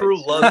Star Wars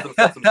crew loves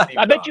themselves some Steve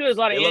I bet you there's a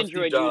lot of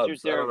Android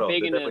users that are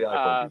big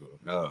into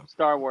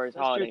Star Wars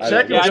holiday.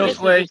 Check it, Joe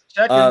Slay.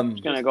 Check it. I'm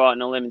just gonna go out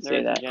on a limb and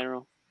say that in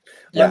general.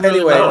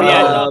 Anyway, I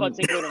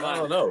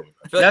don't know.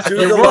 That's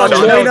join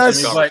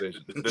us.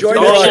 Join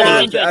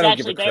the chat. I don't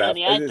give a crap.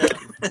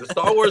 The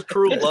Star Wars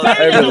crew loves.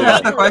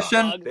 That's the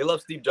question. They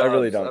love Steve Jobs. I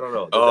really don't. I don't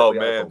know. Oh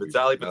man,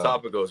 Vitaly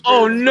Potapov goes.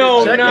 Oh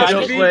no,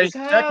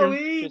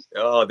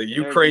 Oh, the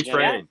Ukraine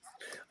train.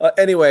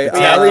 Anyway,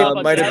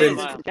 Ali might have been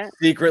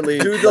secretly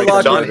the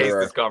locker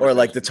room or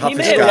like the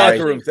toughest guy. I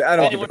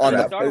don't give a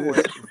crap.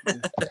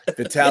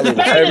 Vitaly,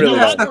 I really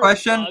that's the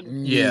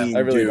question. Yeah, I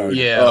really don't.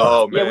 Yeah.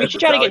 Oh, man. Yeah, we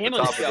should try to get him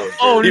on the show.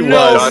 Oh, he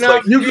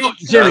was. You go,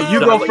 Jimmy. You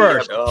go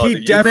first.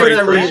 He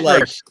definitely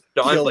like.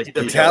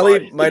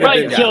 Vitaly might have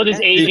been killed his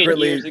agent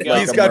secretly. years ago.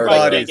 He's got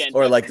bodies,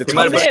 or like the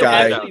toughest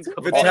guy.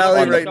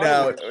 Vitaly, right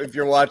now, if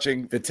you're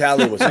watching,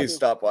 Vitaly will please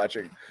stop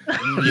watching.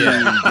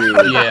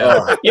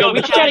 Yeah. Yo,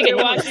 we should try to get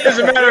him on. As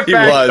a matter of fact, he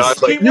was.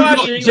 Keep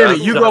watching,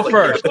 Jimmy. You go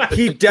first.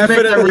 He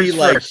definitely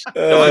like.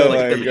 Oh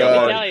my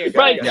god. He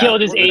probably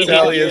killed his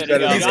agent.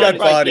 He's got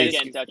bodies.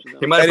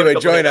 Anyway,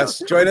 join us.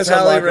 Join us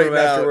on Locker Room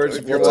afterwards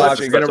if you're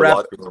watching.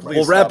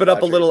 We'll wrap it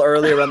up a little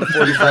early around the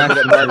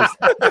 45-minute mark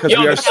because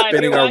we are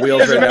spinning our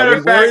wheels right now.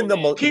 When we're in the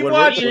when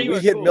we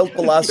hit Milt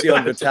Palacio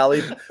and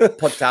Vitaly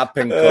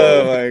Potapenko.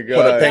 Oh my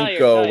god.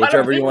 Potapenko,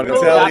 whichever you want to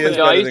tell.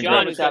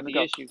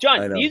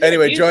 John,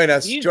 anyway, join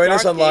us. Join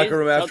us on Locker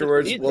Room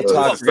afterwards. We'll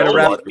talk. We're gonna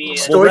wrap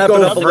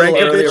Stoichkov,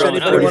 Brankovic.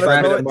 Anybody want to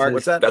know it?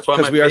 What's that?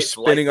 Because we are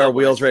spinning our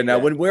wheels right now.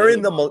 When we're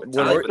in the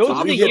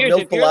when we hit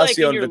Milt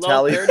Palacio and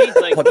Vitaly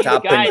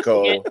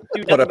Potapenko,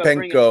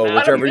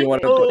 whichever you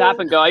want to.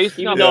 Potapenko. I used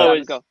to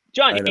know.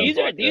 John, these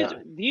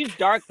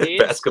dark days.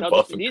 This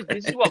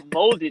is what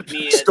molded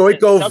me.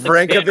 Stoichkov,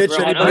 Brankovic.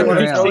 Anybody want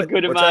to know it?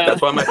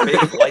 That's why my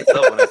face lights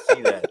up when I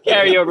see that.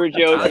 Carryover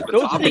jokes.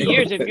 Those are the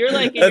years. If you're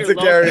like in that's your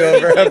a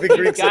carryover. Happy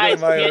Greek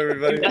Cinema, guys,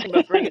 everybody. Nothing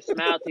but bring a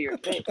smile to your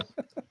face.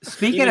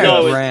 Speaking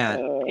of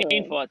Grant,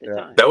 painful at the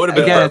time. That would have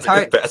been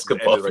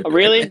basketball.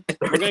 Really?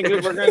 We're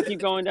gonna keep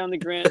going down the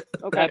Grant.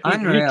 Okay.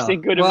 Unreal.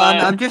 Well,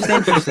 I'm just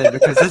interested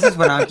because this is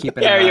what I'm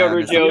keeping.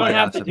 Carryover joke. You don't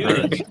have to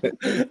do this.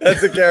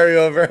 That's a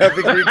carryover.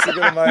 Happy Greek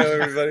Cinema,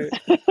 everybody.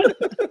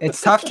 It's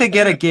tough to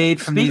get a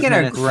gauge from Speaking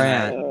of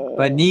Grant,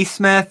 but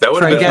Neesmith,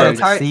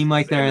 it seem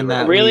like they're in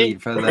that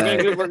lead for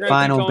the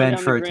final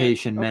bench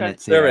rotation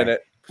minutes. They're in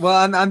it.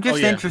 Well, I'm just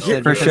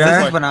interested for sure.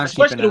 This is what I'm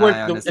keeping an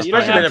eye on. Especially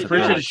when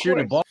Pritchard is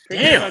shooting a ball.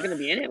 Damn. Not going to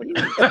be in it. What do you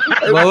mean?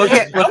 Well, I'm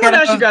going to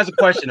ask you guys a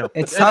question. Though.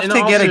 It's tough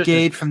to get a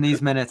gauge from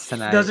these minutes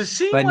tonight. Does it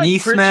seem but like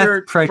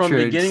Neesmith,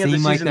 Pritchard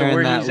seem like they're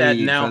in that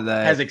lead for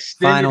the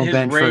final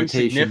bench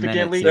rotation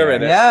minutes. They're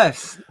in it.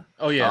 Yes.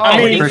 Oh yeah, I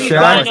mean, for sure.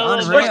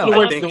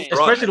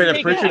 Especially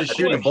when Pritchard is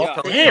shooting a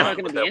ball. Damn.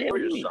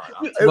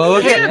 Well,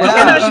 let me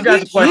ask you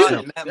guys a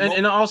question.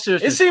 In all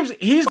seriousness, it seems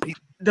he's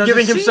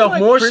giving himself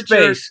more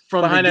space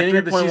from behind that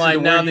 3-point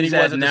line now than he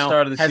was at the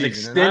start of the season. Has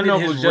extended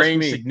his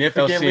range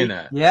significantly.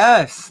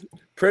 Yes.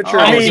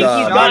 Pritchard is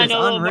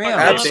unreal.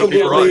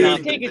 Absolutely.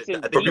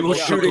 For people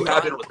shooting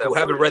who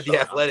haven't read The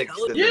Athletics.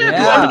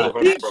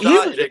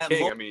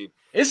 I mean.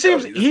 It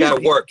seems he's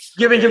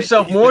giving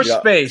himself more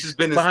space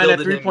behind that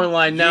 3-point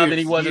line now than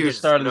he was at the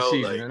start of the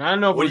season. And I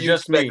don't know if it was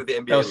just me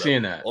that was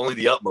seeing that. Only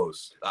the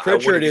utmost.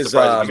 Pritchard is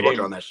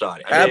on that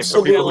shot.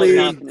 Absolutely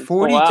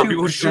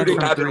 42%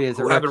 from three as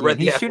a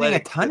rookie. He's shooting a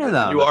ton of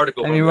them. I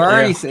mean, we're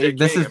already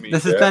this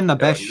has been the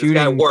best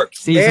shooting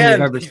season we've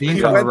ever seen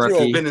from a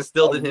rookie in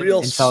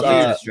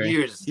Celtics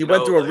history. He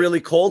went through a really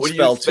cold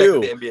spell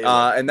too,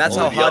 and that's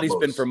how hot he's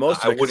been for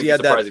most of it. Because he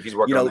had that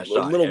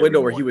little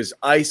window where he was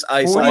ice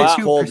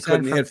cold.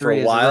 Hit for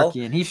a while,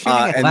 and he's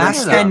shooting it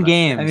last 10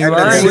 games. I mean,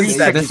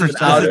 this has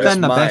been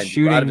the best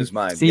shooting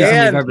season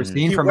we've ever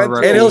seen from a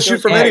rookie. And he'll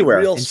shoot from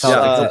anywhere. He'll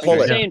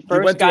pull it. He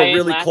went through a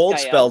really cold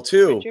spell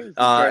too,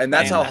 and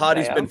that's how hot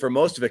he's been for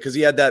most of it. Because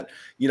he had that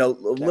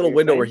little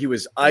window where he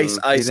was ice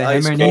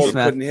cold,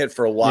 couldn't hit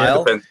for a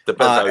while.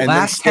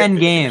 Last 10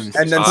 games,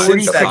 and then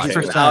since that he's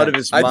been out of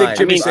his mind. I think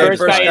Jimmy said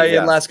first guy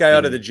in, last guy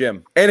out of the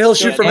gym, and he'll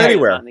shoot from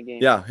anywhere.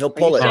 Yeah, he'll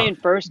pull it. Saying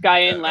first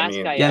guy in, last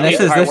guy out. Yeah, this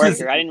is.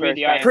 I didn't read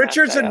the article.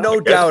 Pritchard's a no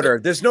doubter.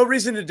 There's no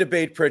reason to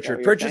debate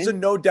Pritchard. Pritchard's a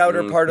no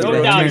doubter part of the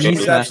rotation.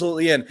 He's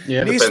absolutely in.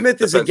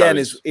 Neesmith is again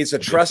is a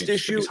trust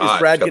issue. Is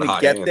Brad going to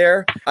get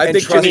there? I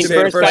think Jimmy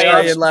said first guy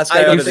in, last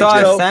guy out of the gym.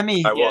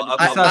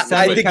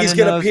 I think he's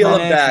going to peel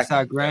him back.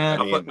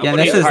 Yeah,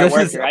 this is.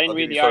 I didn't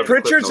read the article.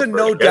 Pritchard's a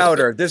no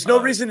doubter. There's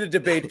no reason to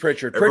debate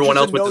Pritchard.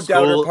 Pritchard's a no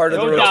doubter part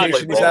of the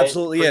rotation. He's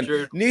absolutely in.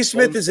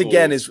 Neesmith is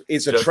again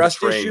is a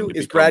trust issue.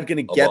 Is Brad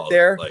going to get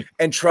there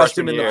and trust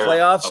him in the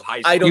playoffs?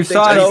 I don't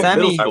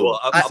think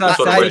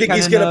so. I think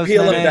he's going to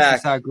peel him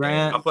back.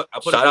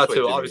 Shout out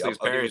to obviously his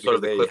parents. Sort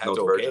of the Cliff Notes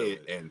version,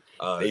 and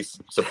they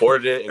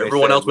supported it. And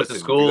everyone else went to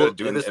school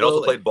and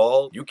also played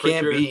ball. You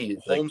can't be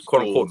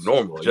quote unquote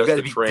normal. You got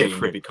to be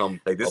different.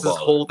 Become like this is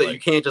whole that you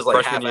can't just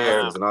like freshman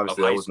year. And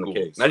obviously that wasn't the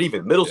case. Not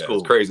even middle school.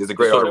 It's crazy. It's a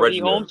great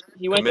regimen.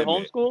 He went to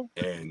homeschool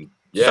and.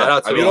 Yeah, shout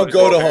out to you don't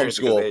go to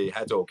homeschool. They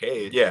had to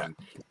okay it. Yeah,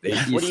 they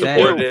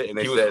supported it, and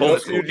they said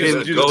homeschool.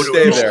 You just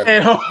stay there.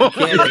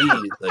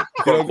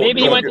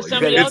 Maybe he went to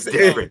somebody else. It's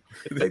different.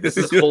 Like this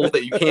is whole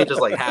that you can't just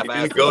like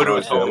half-ass go to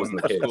his home in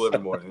the school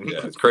every morning.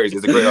 Yeah, it's crazy.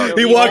 It's a great argument.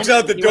 He walks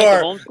out the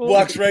door,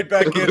 walks right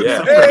back in.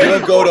 Yeah, hey, you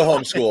don't go to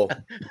homeschool.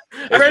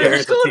 Ready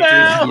for school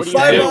now.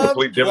 Bye, Mom.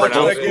 Walks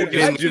back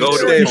in. You just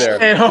stay there.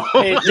 Hey,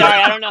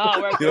 sorry, I don't know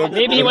how it works.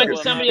 Maybe he went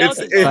to somebody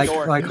else's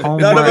door.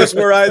 None of us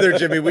were either,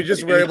 Jimmy. We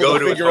just were able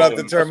to figure out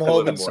the term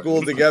home and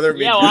school together.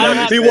 He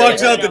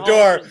walks out the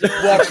door,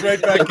 Walks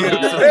right back in.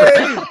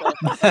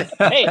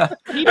 Hey,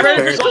 people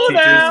go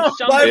down.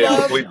 Sometimes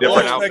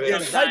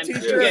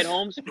you get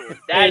homeschooled.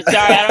 Sorry,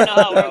 I don't know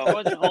how it works. I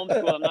wasn't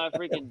homeschooled. I'm not a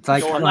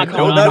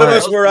freaking. None of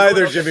us were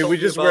either, Jimmy. We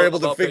just were able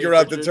to figure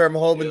out the term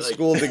home and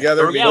school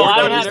together. Yeah, I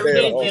don't have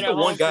kids that are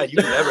one guy you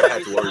never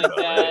had to worry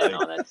about.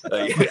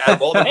 Out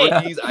of all the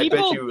rookies, I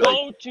bet you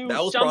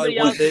that was probably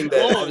one thing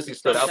that obviously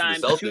stood out for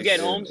the Celtics. To get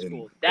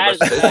homeschooled.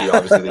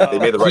 Obviously, they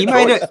made the right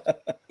choice.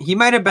 He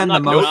might have been the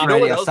most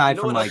ready, aside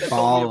from like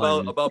Ball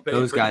and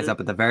those guys up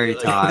at the very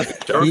top.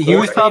 He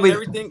was probably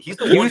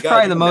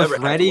the most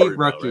ready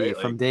rookie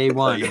from day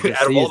one of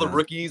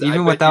the season,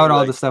 even without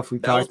all the stuff we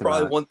talked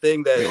about. One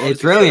thing that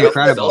it's really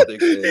incredible.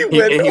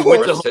 He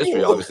went to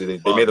history. Obviously,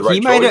 they made the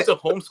right choice to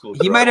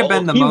homeschool. He might have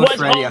been the most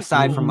ready,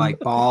 aside from like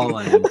Ball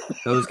and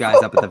those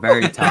guys up at the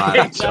very top.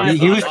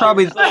 He was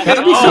probably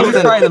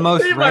the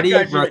most ready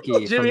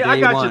rookie from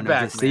day one of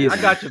the season,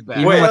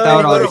 even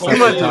without all the stuff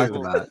we talked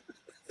about.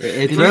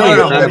 It's really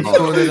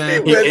incredible. He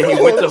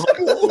went to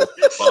homeschool.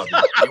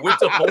 He went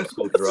to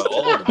homeschool, bro.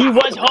 He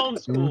was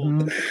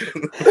homeschooled.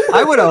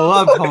 I would have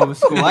loved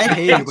homeschool. I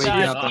hated waking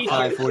up at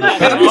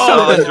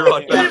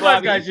 5:45. Jimmy, I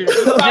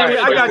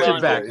got your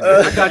back. You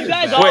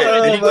guys all did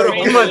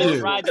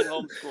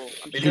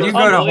Did you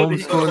go to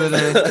homeschool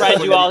today?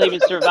 Surprised you all even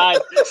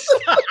survived.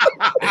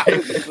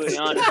 Completely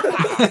honest.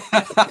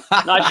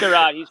 Not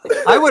Sherrod. He's cool.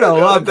 I would have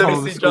loved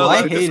homeschool.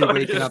 I hated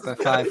waking up at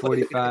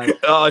 5:45.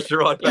 Oh,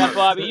 Sherrod. Yeah,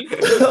 Bobby.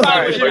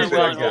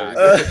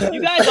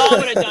 You guys all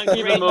would have done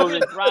great moves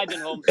and thrived in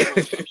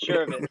homeschool. I'm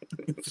sure of it.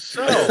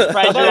 So,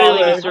 surprised you all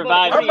even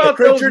survived. How about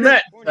Pritchard?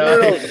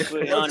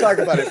 Let's talk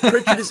about it.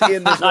 Pritchard is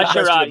in this. Not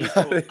Sherrod.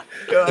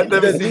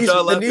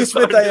 The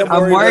Neesmith,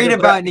 I'm worried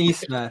about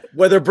Neesmith.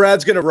 Whether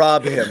Brad's going to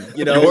rob him.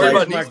 You know, worried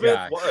about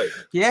Neesmith?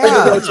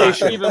 Yeah.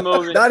 Rotation.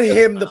 Not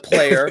him, the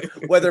player.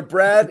 Whether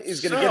Brad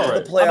is going to get to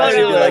the playoffs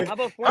and be like,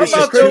 this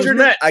is Pritchard.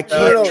 I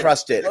can't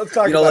trust it.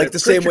 You know, like the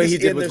same way he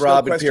did with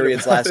Rob in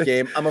Periods last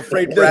game. I'm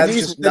afraid Brad's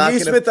just not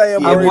going to.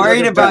 I'm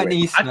worried about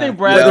Neesmith. I think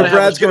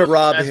Brad's going to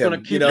rob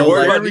him. You know,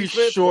 very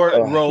short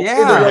rope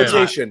in the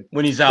rotation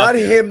when he's out. Not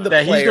him, the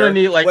player. He's going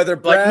to need whether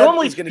Brad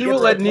normally is going to he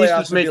would let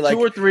Neesmith make 2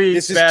 or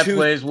 3 bad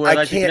plays where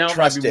I can't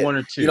trust it. 1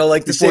 or 2. You know,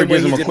 like the same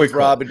way he did with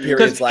Rob in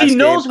Periods last game. He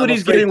knows what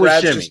he's getting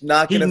with Shimmy.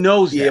 He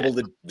knows be able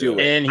to do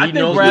it, and he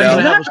knows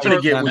Brad's not going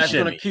to get with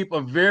Shimmy. He's going to keep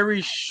a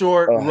very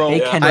short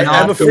rope.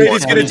 I'm afraid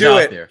he's going to do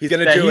it. He's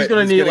going to do it. He's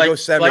going to need like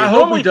I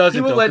hope he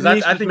doesn't.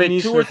 I think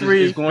Neesmith 2 or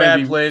 3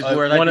 bad plays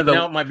where one of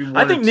them might be 1 or 2.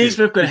 I think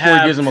Neesmith could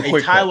have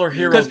a Tyler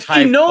Hero type.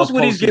 He knows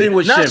what he's getting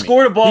with Shimmy. Not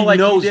score the ball like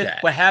he did,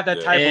 but have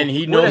that type of. And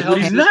he knows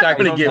what he's not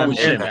going to get with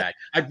Shimmy.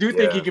 I do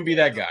think he can be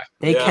that guy.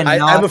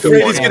 I'm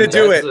afraid he's going to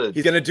do it.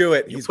 He's going to do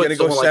it. He's going to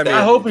go semi.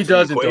 I hope he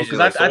doesn't though, because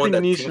I think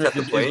Neesmith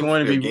is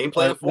going to be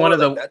one of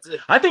the.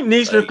 I think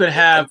Neesmith could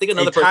have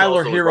a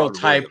Tyler Hero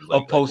type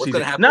of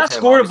postseason. Not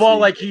score the ball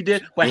like he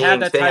did, but have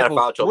that type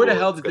of. Where the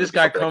hell did this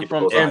guy come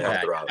from?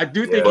 Impact. I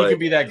do think he can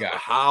be that guy.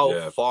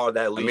 How far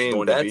that leads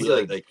going to be?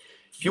 Like a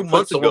few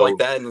months ago, like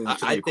that, and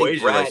I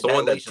think Brad,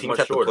 someone that teams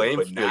have to play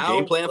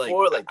game plan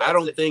for. Like I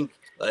don't think.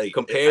 Like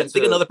compared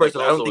to another person,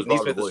 I don't think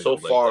Neesmith is so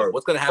far.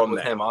 What's going to happen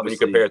with him? When you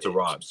compare it to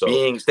Rob, so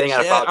staying out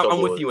of foul trouble.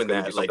 I'm with you in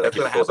that. Like that's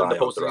going to happen in the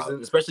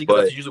postseason, especially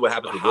because that's usually what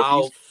happens with rookies.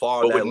 How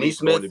far that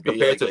Neesmith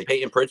compared to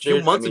Peyton Pritchard? A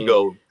few months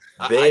ago,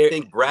 I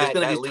think Brad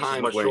there's going to be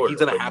times where he's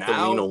going to have to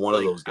lean on one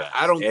of those guys.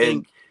 I don't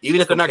think. Even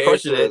if they're not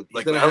crushing it,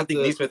 like I don't think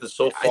Neesmith is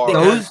so far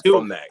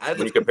from that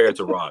when you compare it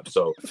to Rob.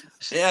 So,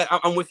 yeah,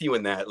 I'm with you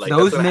in that. Like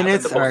those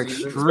minutes are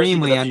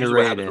extremely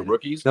underrated.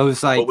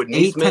 Those like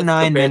 8 to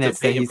 9 minutes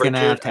that he's going to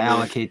have to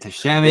allocate to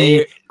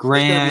Shemi,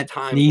 Grant,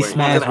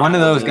 Neesmith, one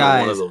of those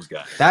guys.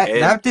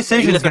 That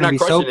decision is going to be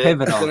so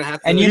pivotal.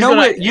 And you know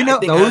what? You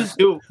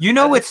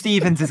know what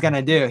Stevens is going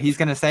to do. He's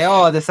going to say,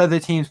 "Oh, this other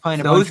team's playing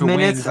a bunch of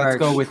wins. Let's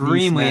go with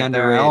extremely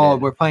underrated." Oh,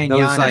 we're playing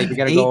those like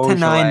 8 to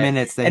 9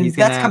 minutes that he's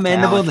going to have to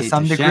commendable to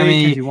some degree.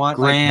 If you want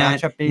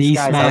Grant, like,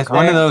 Neesmith,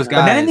 one of those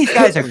guys. But none of these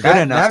guys are good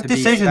enough. That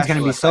decision is going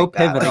to be so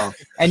pivotal.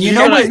 And you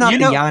know he's not the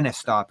Giannis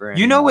stopper.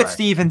 You know what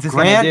Stevens is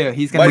going to do.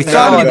 He's going to be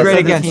so great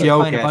against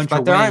Jokic,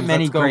 but there aren't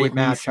many great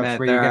matchups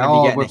where you're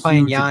going to be we're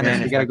playing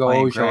Giannis. You got to go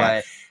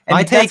Ojale.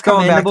 My take's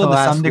commendable to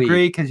some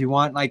degree because you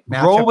want like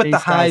roll with the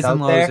highs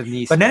and lows of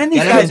Neesmith. But none of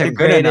these guys are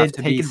good enough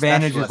to take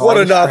advantage of. What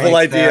a novel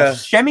idea!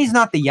 Shemi's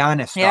not the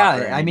Giannis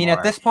stopper. Yeah, I mean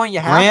at this point you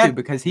have to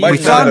because we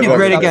saw him do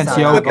great against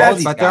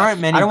Jokic, but there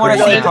aren't many. I don't want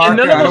to see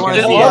Parker. I don't want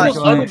to see all those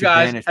other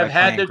guys have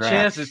had their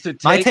chances to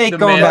take the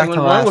mantle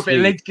and run with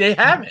it, and they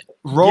haven't.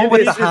 Roll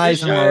with the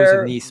highs and lows of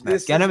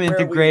Neesmith. Get him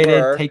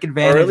integrated. Take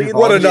advantage of.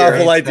 What a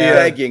novel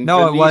idea!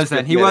 No, it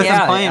wasn't. He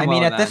wasn't playing. I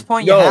mean, at this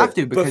point, you have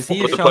to because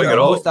he's shown the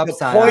most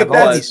upside out of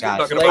all these guys. I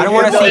don't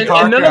want to see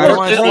Parker. I don't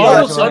want to see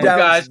all those other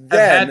guys have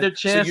had their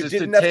chances to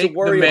take the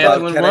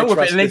mantle and run with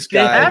it, and they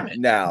haven't.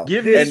 Now,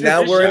 and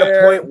now we're in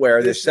a point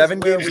where there's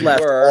 7 games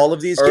left. All of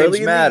these games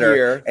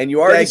matter, and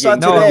you already saw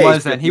today. No, it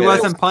wasn't. He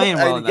wasn't playing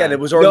well. Again, it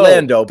was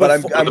Orlando,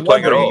 but I'm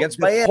wondering against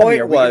Miami. The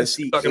point was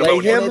play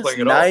him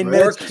 9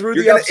 minutes through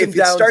the ups and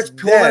if it starts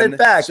pulling it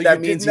back,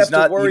 that means he's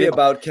not worried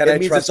about. Can I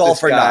trust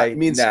this guy? It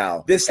means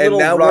now. And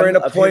now we're in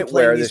a point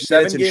where there's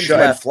 7 games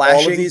left.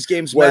 All of these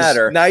games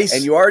matter. Nice,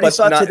 and you already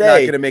saw today not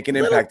going to make an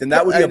impact, and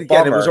that would be a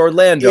bummer. It was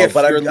Orlando,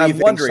 but I'm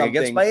wondering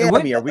against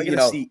Miami, are we going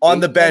to see on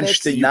the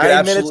bench that you could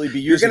absolutely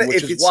be using?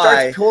 If it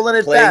starts pulling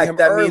it back,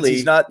 that means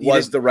he's not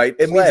was the right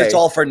play. It means it's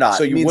all for naught.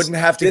 So you wouldn't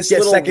have to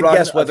second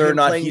guess whether or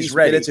not he's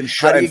ready.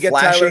 How do you get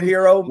Tyler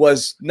Hero?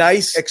 Was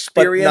nice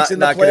experience in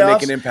the playoffs. Not going to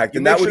make an impact,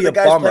 and that would be a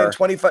bummer.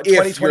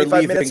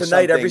 20-25 minutes a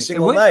night every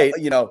single night,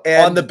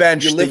 on the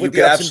bench. You live with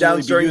the ups and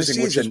downs during the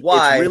season.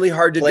 It's really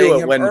hard to do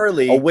it when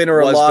a win or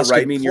a loss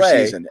could mean your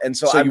season. And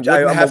so I'm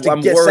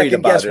worried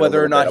about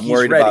whether or not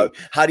he's ready.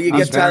 How do you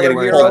get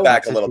Tyler Hero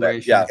back a little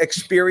bit? Yeah,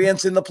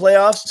 experience in the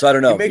playoffs. So I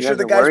don't know. You make sure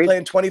the guy's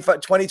playing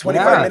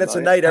 20-25 minutes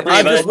a night every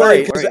single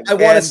night. I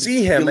want to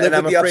see him, and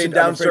I'm afraid the ups and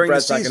downs during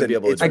the season.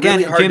 It's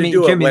really hard to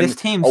do it when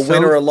a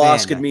win or a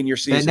loss could mean your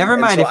season. Never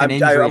mind if an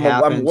injury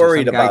happens, I'm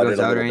worried about it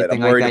or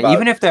anything like that.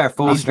 Even if they're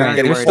full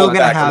strength, they're still going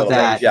to have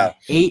that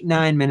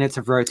 8-9 minutes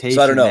of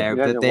rotation there.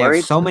 That they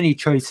have so many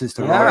choices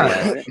to worry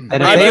about.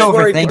 That if they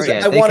overthink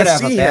it, they could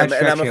have a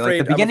bad stretch here. Like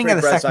the beginning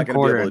of the second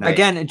quarter.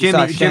 Again,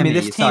 Jimmy,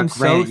 this team's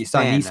so you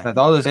saw Neesmith,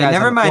 all those guys.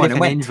 Never mind if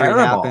an injury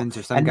happens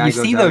or some guy goes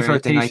out. You see those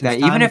rotations that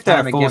even if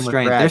they're full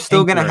strength, they're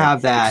still going to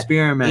have that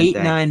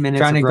 8-9 minutes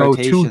trying to go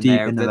too deep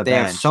into the bench. They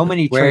have so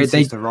many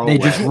choices to roll. They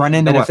just run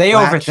into. If they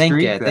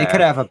overthink it, they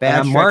could have a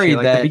bad. I'm worried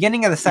that the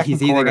beginning of the second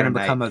quarter, he's either going to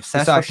become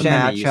obsessed with the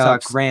matchups. You saw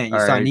Grant, you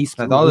saw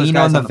Neesmith, all those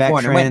guys on the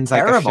veterans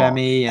like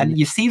Shemi, and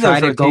you see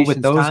those to go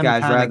with those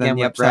guys rather than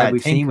the upside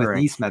we've seen with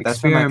Neesmith. That's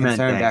been my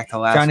concern back to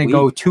last week. Trying to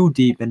go too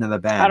deep into the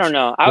bench. I don't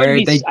know.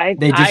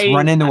 They just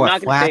run into a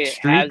flat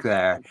streak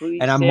there,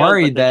 and I'm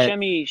worried that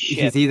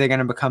he's either going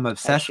to become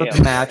obsessed with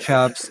the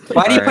matchups.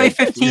 Why do you play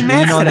 15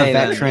 minutes on the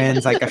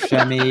veterans like a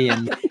Shemi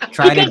and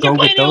try to go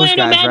with those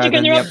guys rather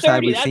than the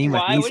upside we've seen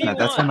with Neesmith?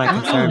 That's been my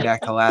concern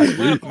back to last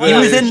week. He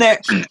was in there.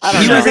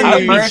 He was in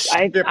the first.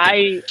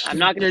 I'm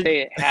not going to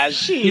say it has.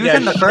 He was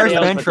in the first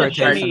bench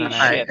rotation.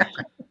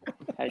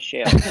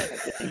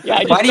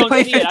 Why do you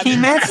play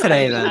 15 minutes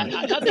today then?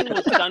 Nothing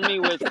will stun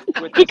me with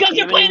because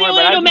you're playing the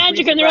Orlando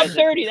Magic and they're up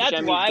 30.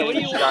 That's why. What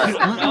do you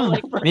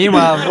want?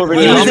 Meanwhile,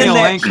 he was in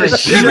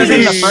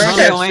the first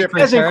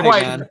Langford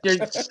again.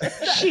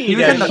 He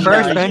was in the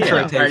first bench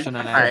rotation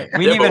tonight.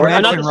 We didn't even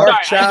mention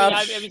Rock Chops.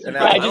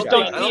 I just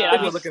don't see it.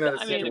 I'm looking at a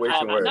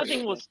situation where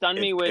nothing will stun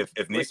me with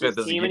Neesmith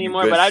the team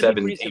anymore. But I'd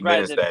be pretty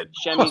surprised if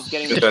Shemi's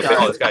getting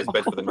the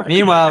start.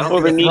 Meanwhile,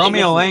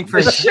 Romeo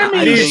Langford.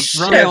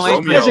 Romeo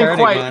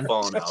Langford.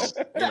 Falling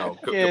out,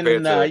 compared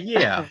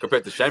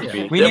to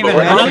Shemby. We need even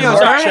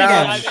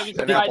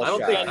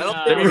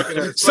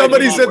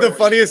Somebody said the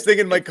funniest thing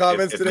in my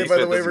comments today, by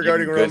the way,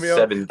 regarding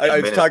Romeo. I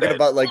was talking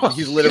about like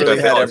he's literally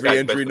had every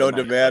injury known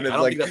to man,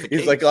 and like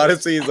he's like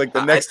honestly, he's like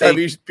the next time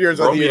he appears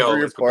on the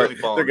injury report,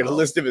 they're gonna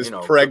list him as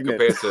pregnant.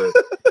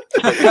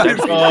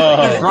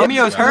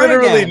 Romeo's hurt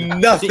literally again.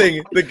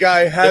 Nothing the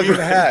guy hasn't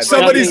had.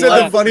 Somebody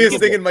said the funniest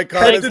thing in my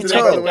comments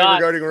today, by the way,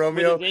 regarding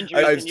Romeo.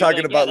 I was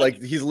talking about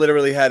like he's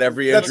literally had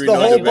every injury. That's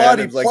the whole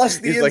body plus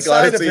the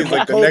inside of him. He's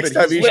like the next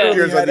time he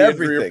appears on the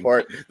injury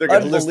report, they're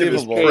going to list him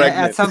as pregnant.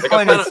 At some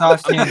point, it's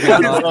off.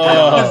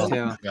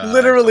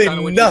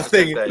 Literally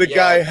nothing the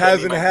guy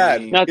hasn't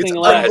had. It's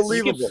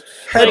unbelievable.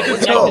 Head to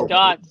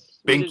toe.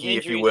 Binky,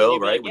 if you will,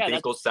 right? With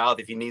things go south,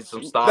 if he needs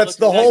some stops. That's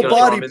the whole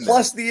body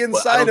plus the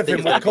inside of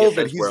him with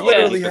COVID. He's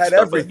literally had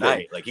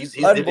everything. Like he's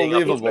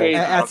unbelievable.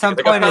 At some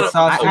point, it's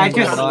also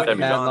bad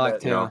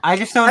luck too. I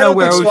just don't know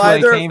where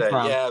Usman came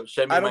from.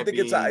 I don't think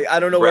it's. I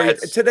don't know where.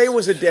 Today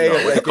was a day of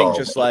I think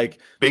just like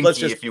let's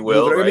just if you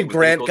will. I mean,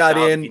 Grant got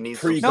in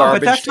pre-garbage time. No,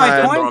 but that's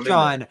my point,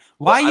 John.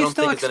 Why are you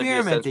still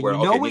experimenting? You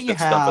know what you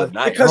have.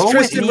 Because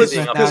Tristan was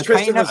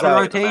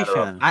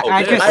rotation.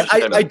 I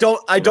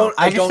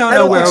just don't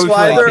know where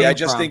Usman. I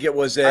just think it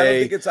was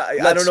a.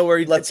 I don't know where.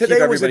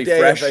 Today was a day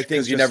fresh. I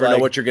think you never know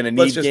what you're going to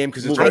need. Game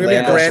because it's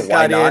Orlando. Grant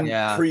got in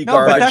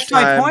pre-garbage time. That's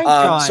my point,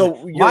 John. So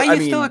why are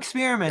you still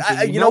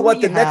experimenting? You know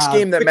what? The next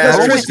game that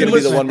matters is going to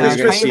be the one where you're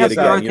going to see it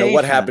again. You know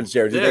what happens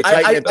there? Do they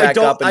tighten it back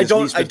up and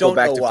does Neesmith go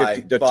back to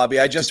 50,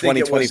 Bobby? I just think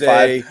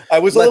 2025. I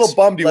was a little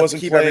bummed he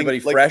wasn't keep everybody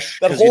fresh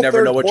because you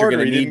never know what you're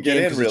going to need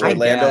game because it's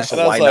Orlando.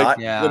 So why not?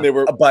 When they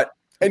were, but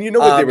and you know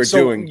what they were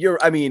doing.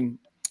 I mean.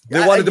 They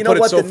wanted to put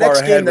it so far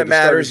ahead. The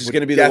matters is going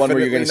to be the one where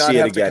you're going to see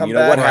it again. You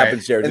know what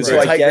happens there? And so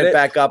I get it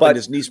back up, and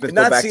does Neesmith go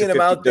back to 50? Not seeing him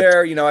out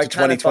there, you know, I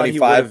kind of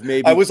 2025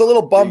 maybe. I was a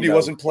little bummed he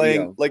wasn't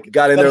playing. Like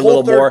got in there a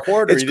little more.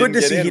 It's good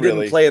to see he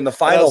didn't play in the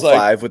final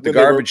five with the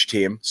garbage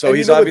team. So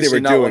he's obviously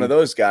not one of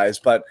those guys.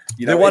 But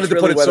they wanted to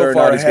put it so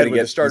far ahead.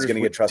 He's going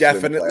to get trusted.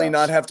 Definitely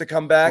not have to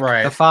come back.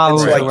 Right. The foul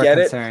so I get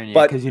it,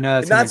 but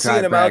not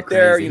seeing him out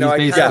there, you know,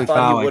 I kind of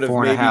thought he would have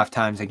maybe 4.5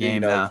 times a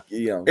game now.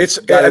 It's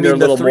got in there a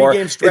little more.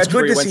 It's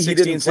good to see he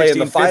didn't play in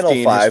the final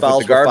 5 with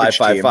the garbage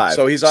team.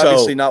 So he's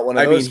obviously not one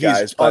of those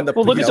guys. But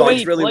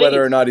he's really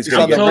whether or not he's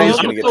going to get raised.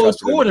 He's going to get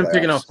trusted.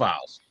 Picking up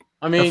fouls.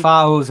 I mean, the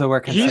fouls that were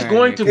concerned. He's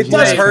going to. It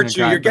does hurt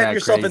you. You're getting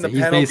yourself in the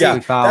penalty.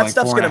 That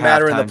stuff's going to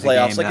matter in the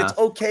playoffs. Like it's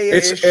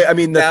okay. I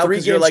mean, the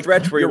 3-game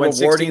stretch where you're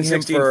rewarding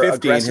him for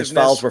 15, his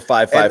fouls were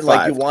 5-5-5.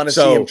 Like you want to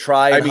see him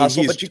try and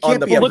hustle, but you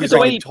can't be. Look at the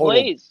way he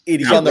plays.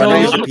 He's on the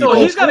raise of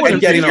people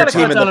and getting your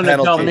team in the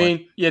penalty. I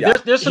mean,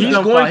 there's some.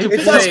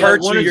 It does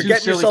hurt you. You're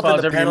getting yourself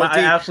in the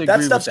penalty.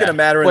 That stuff's going to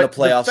matter in the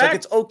playoffs. Like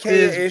it's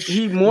okay-ish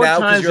now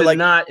because you're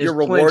like you're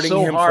rewarding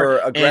him for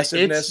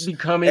aggressiveness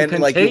and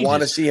like you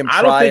want to see him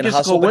try and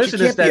hustle, but you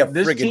can't be a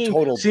friggin'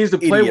 total seems to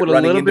play with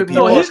a little bit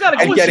more. He's got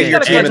to getting your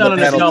team in the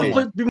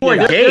penalty. Be more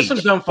engaged. There's some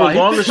dumb fouls.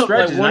 Longer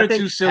stretches. One or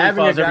two silly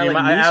fouls every game.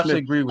 I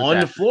absolutely agree with that. On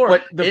the floor,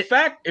 but the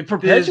fact it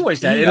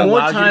perpetuates that. And more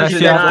times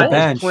than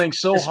not, playing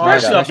so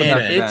hard,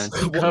 it's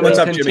becoming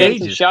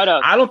contagious.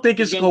 I don't think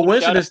it's a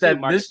coincidence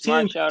that this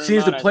team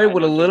seems to play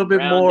with a little bit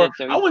more.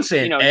 I wouldn't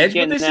say an edge,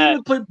 but they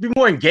seem to be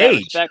more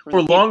engaged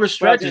for longer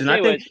stretches. And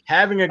I think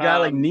having a guy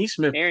like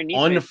Nesmith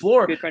on the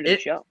floor,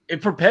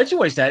 it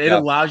perpetuates that. It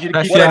allows you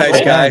to keep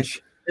nice guy.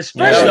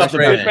 Especially off the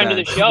good friend of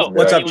the show.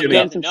 What's up, Jimmy?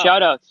 Getting some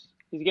shout outs.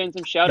 He's getting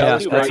some shout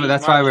outs too.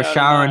 That's why we're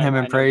showering him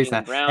in praise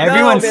now.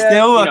 Everyone's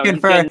still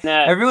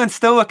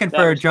looking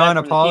for a John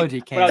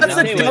apology cam. That's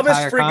the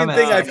dumbest freaking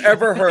thing I've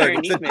ever heard.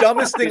 It's the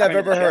dumbest thing I've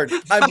ever heard.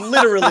 I'm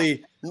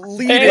literally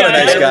leaving a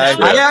nice guy.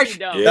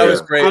 That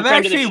was great. I'm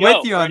actually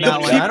with you on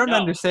that one. I don't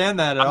understand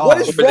that at all. What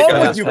is wrong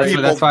with you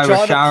people? That's why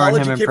we're showering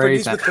him in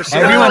praise now.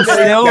 Everyone's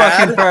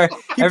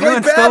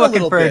still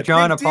looking for a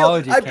John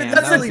apology cam.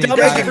 That's the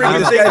dumbest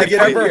freaking thing I've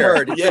ever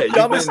heard. The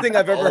dumbest thing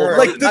I've ever heard.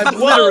 Like I'm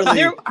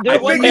literally.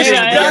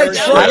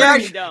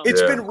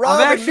 It's been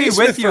Rob and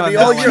Nesmith for me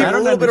all year. A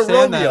little bit of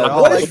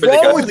Romeo. What is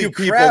wrong with you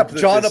people?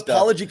 John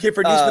apology kid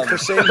for Nesmith for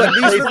saying that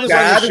Nesmith was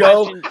on the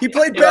show. He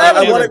played bad.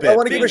 I want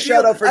to give a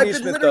shout out for Nesmith.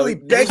 I've been literally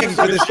begging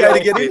for this guy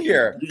to get in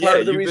here. Part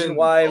of the reason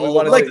why we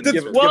wanted to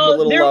give him a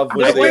little love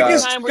was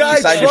the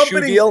signed a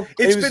shoe deal.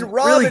 It's been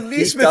Rob and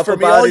Nesmith for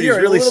me all year.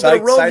 Really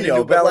psyched, signed a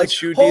New Balance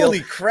shoe deal. Holy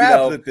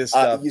crap with this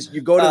stuff.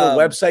 You go to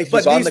the website.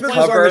 He's on the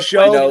cover.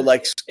 You know,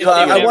 like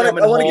I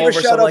want to give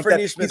a shout out for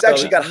Nesmith. He's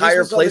actually got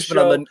higher placement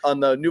on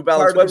the New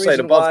Balance website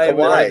above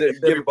Kawhi.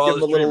 Give him a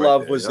little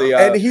love was the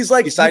and he's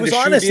like he was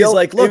honest. He's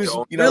like, look,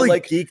 you know,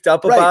 like geeked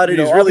up about it.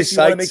 He's really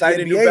psyched.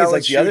 Signed a New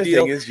Balance. The other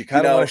thing is you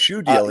kind of want a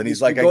shoe deal, and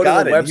he's like, I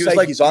got it. He was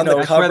like, he's on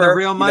the cover. The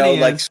real money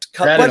is.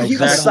 But he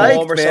was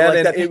psyched,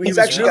 man, and he's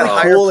actually got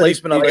higher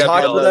placement on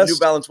the New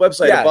Balance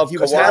website above Kawhi. He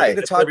was happy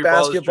to talk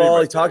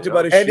basketball. He talked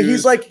about his shoes. And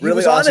he's like,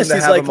 really honest.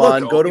 He's like,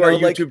 look, go to our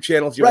YouTube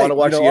channel if you want to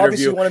watch the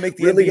interview. You want to make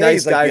the really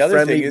nice guy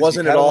friendly.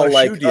 Wasn't at all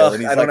like,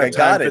 I don't have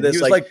time for this.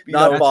 He was like,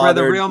 not bothered.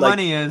 Where the real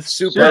money is.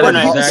 Super. But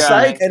he was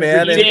psyched,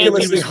 man, and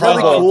ridiculously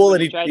really cool,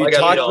 and he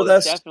talked with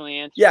us.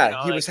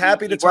 Yeah, he was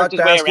happy to talk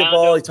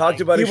basketball. He talked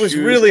about his shoes. He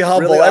was really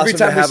humble. Every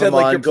time we said,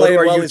 like, you're playing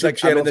well, he's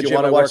like, I'm in the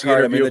gym, I work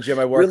hard. I'm in the gym,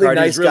 I work hard. Really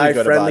nice guy,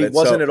 friendly.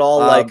 Wasn't at all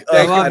like,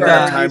 I don't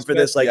have time for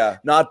this. Like,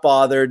 not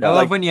bothered. I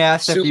love when you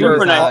asked if he was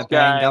banged up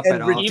at all.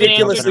 And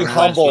ridiculously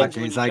humble.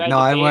 He's like, no,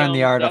 I learned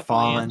the art of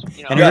falling.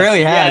 And he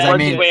really has. I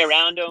mean,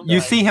 you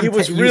see him. He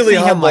was really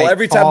humble.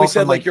 Every time we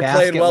said, like, you're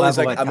playing well, he's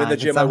like, I'm in the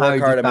gym, I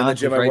work hard. I'm in the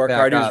gym, I work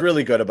hard. He was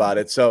really good about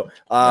it. So,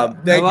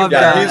 thank you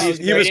guys.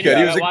 He was good.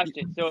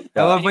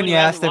 I love when you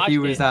asked if he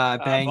was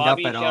banged up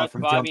at all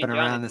from jumping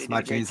around this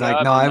much. And he's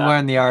like, no, I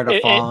learned the art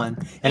of falling.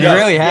 And he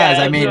really has.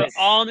 I mean,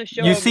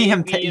 you see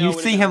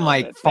him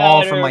like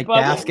fall from like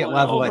basket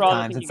level at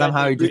times, and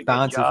somehow he just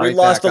bounces right back up. We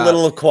lost a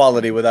little of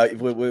quality with all you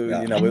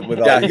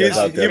guys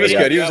out there. He was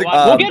good.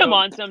 We'll get him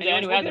on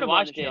someday. Who hasn't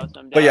watched it?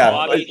 But yeah,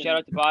 shout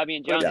out to Bobby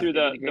and John through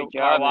the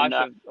car wash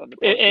of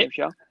the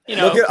show.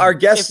 Look at our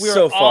guests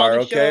so far,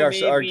 okay?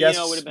 Our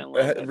guests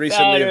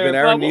recently have been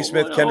Aaron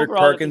Nesmith, Kendrick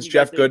Perkins,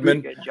 Jeff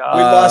Goodman. We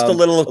lost a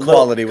little of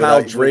quality with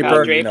Kyle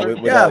Draper.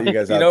 Without you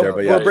guys out there,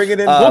 but yeah, we're bringing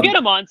in. We'll get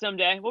him on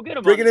someday.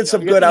 Bringing in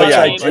some good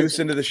outside juice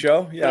into the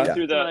show. Yeah,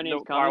 through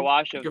the car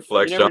wash of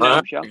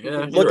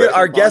Look at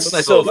our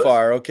guests so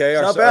far, okay?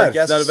 Not bad.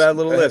 Not a bad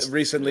little list.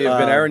 Recently have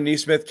been Aaron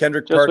Nesmith,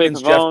 Kendrick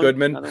Perkins, Jeff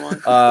Goodman,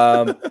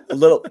 a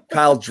little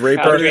Kyle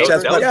Draper.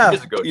 Yeah,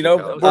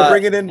 we're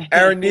bringing in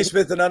Aaron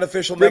Nesmith, an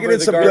unofficial member of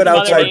the good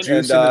outside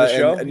juice into the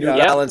show. And New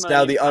Balance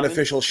now the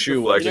unofficial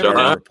shoe of the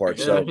Garden Report.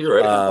 So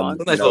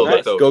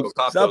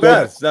not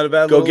bad. It's not a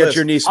bad. Go get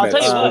your Nesmith.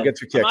 Go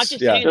get your kicks.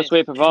 Yeah. Just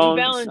wait for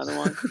Bones.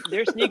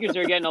 Their sneakers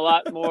are getting a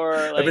lot more.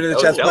 I've been in the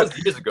chest. That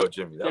was years ago,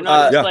 Jimmy.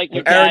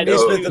 Aaron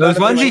Nesmith. Those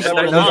ones he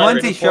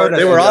showed us.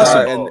 They were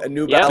awesome. And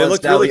New Balance. They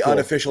looked now the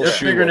unofficial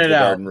shoe of the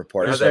Garden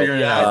Report. So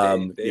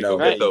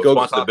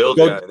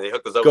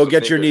go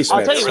get your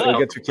Nesmith. Go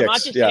get your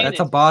kicks. Yeah. That's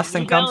a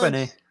Boston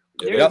company.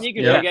 Their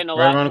sneakers are getting a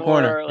lot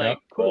more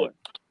cooler.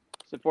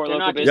 Support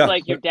local business,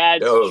 like your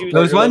dad's shoes.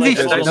 Those ones he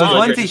showed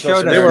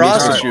us. They were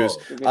awesome shoes.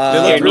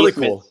 They look really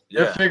cool.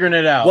 They're figuring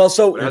it out. Well,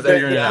 so the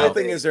other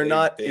thing is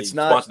it's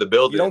not.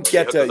 You don't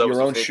get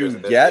your own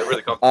shoe yet,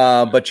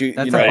 but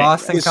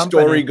his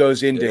story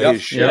goes into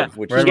his shoe,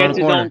 which he gets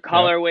his own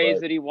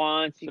colorways that he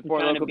wants.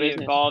 Support local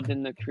business. Involved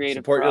in the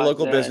creative. Support your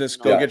local business.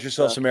 Go get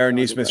yourself some Aaron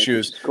Nesmith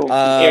shoes.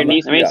 Aaron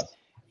Nesmith.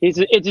 It's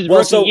his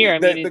rookie year. I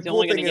mean, the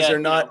cool thing is they're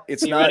not.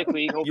 It's not.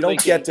 You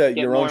don't get to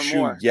your own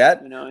shoe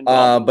yet.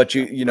 But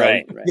you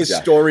know, his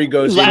story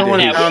goes into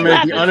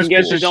the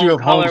unofficial shoe of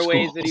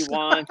colorways that he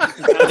wants.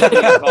 He can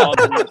get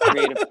involved in the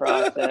creative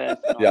process.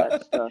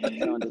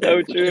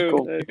 So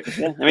true.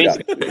 Yeah. I mean,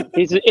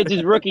 it's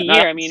his rookie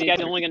year. I mean,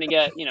 he's only going to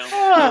get,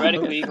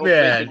 theoretically,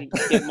 hopefully he can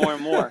get more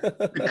and more.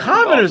 The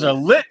commenters are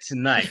lit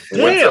tonight.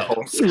 Damn.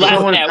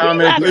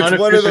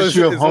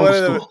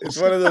 It's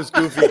one of those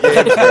goofy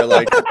games where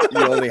like you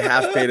only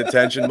half paid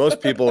attention.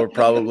 Most people were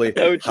probably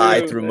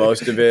high through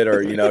most of it,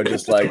 or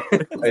just like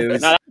it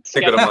was.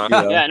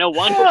 Yeah, no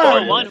one.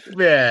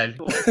 Man.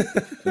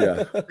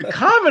 Yeah. The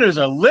commenters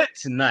are lit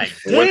tonight.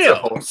 Went to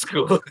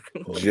homeschool.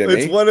 Jimmy.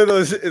 It's one of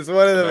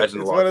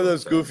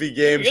those goofy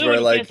games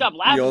where like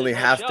you only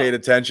half paid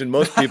attention.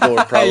 Most people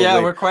were probably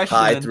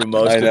high through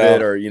most of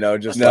it, or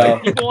just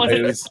like people want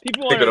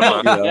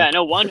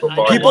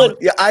people.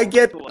 Yeah, I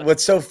get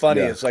what's so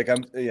funny. It's like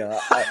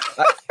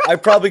I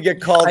probably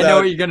get called out. I know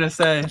what you're gonna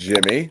say,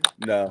 Jimmy.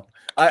 No.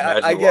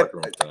 I get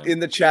in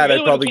the chat.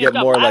 I probably get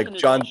more like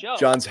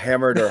John's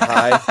hammered or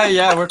high.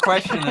 Yeah, we're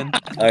questioning.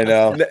 I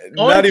know.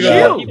 Not even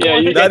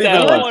one. Not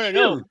even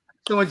one.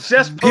 Someone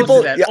just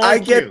posted that. I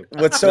get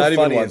what's so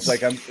funny. It's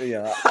like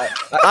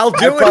I'll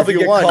do it if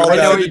you want. I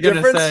know what you're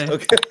gonna say.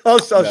 Okay, I'll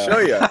show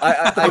you.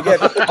 I get.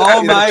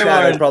 Oh my word!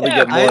 I probably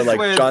get more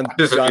like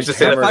John's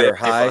hammered or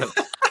high.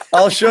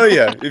 I'll show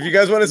you if you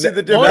guys want to see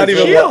the difference.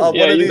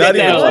 Not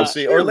even one.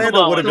 See,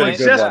 Orlando would have been a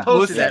good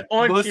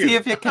one. We'll see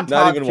if you can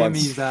top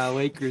Jimmy's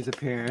Lakers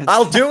appearance.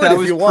 I'll do it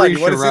if you want. You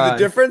want to see the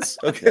difference?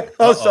 Okay,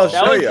 I'll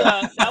show you.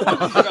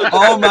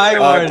 Oh my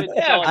word!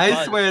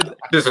 I swear.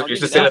 A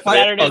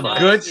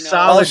good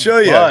solid. I'll show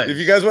you if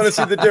you guys want to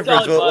see the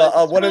difference.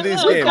 One of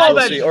these games,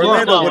 we'll see.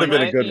 Orlando would have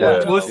been a good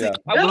one.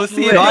 We'll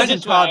see if I can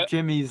top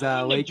Jimmy's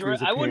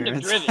Lakers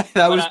appearance.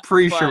 That was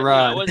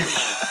pre-Sherrod.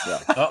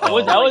 I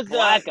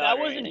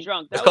wasn't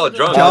drunk. It's called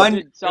drunk.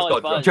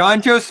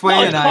 John Josue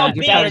and I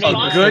just had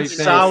a good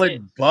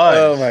solid buzz.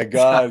 Oh my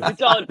god! Good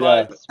solid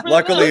buzz.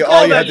 Luckily,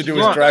 all you had to do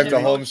was drive to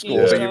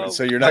homeschool,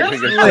 so you're not going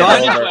to get pulled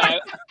over.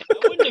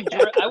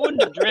 I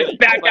wouldn't have driven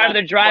back out of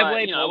the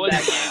driveway.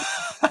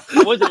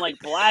 It wasn't like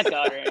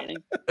blackout or anything.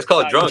 It's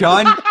called drunk.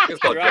 John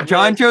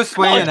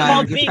Josue and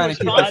I are just trying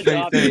to keep a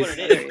straight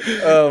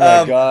face. Oh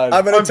my god!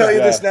 I'm going to tell you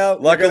this now.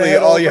 Luckily,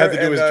 all you had to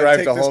do was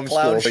drive to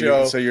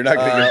homeschool, so you're not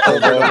going to get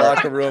pulled over in the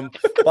locker room.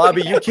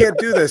 Bobby, you can't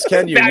do this,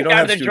 can you? You don't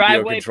have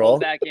studio control.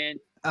 Back in.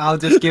 I'll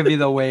just give you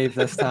the wave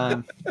this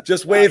time.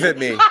 Just wave at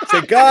me.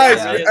 Say,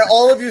 guys,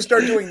 all of you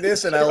start doing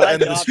this, and I'll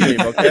end the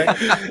stream. Okay.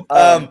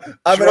 I'm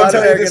going to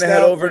tell you,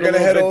 we're going to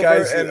head over,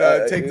 guys, and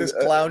take this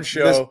clown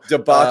show, this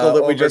debacle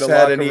that we just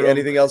had.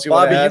 Anything else you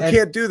want to add? Bobby, you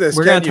can't do this.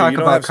 We're going to talk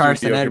about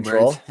Carson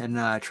Edwards and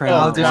Trey.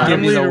 I'll just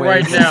give you the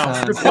wave right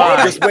now.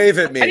 Just wave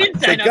at me.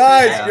 Say,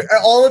 guys,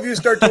 all of you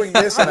start doing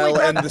this, and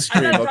I'll end the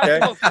stream. Okay.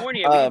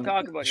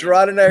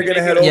 Sherrod and I are going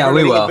to head over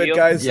a little bit,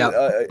 guys.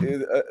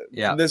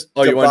 Yeah. This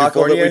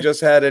debacle that we just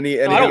had.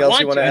 Anything else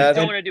you want to add?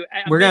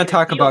 We're going to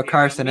talk about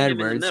Carson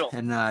Edwards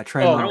and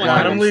Trey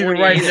McBride. I'm leaving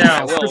right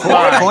now.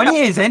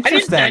 Fournier is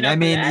interesting. I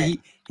mean,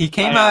 he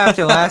came out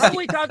after last.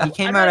 He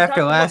came out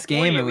after last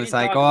game. It was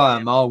like, oh,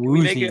 I'm all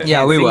woozy.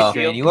 Yeah, we will.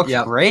 And he looks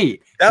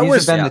great. That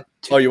was.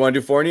 Oh, you want to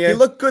do Fournier? He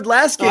looked good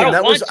last game.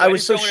 I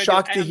was so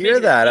shocked to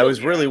hear that. I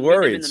was really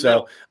worried.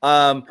 So,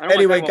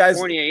 anyway, guys,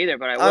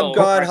 I'm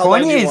gone.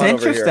 Fournier is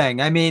interesting.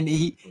 I mean,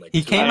 he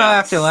came out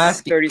after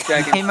last. 30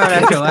 seconds. He came out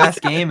after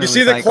last game. You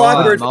see the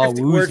clock? We're all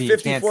woozy.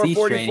 Can't see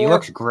straight. He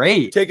looks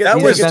great.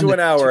 That was to an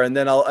hour, and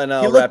then I'll wrap you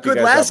guys up. He looked good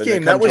last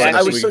game. I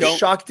was so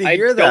shocked to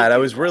hear that. I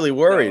was really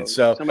worried.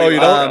 So, you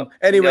don't.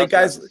 Anyway,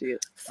 guys.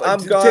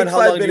 I'm gone. Take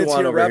 5 minutes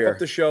here, wrap up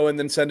the show, and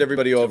then send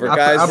everybody over.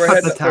 Guys, we're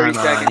heading 30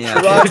 seconds.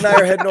 Sherrod and I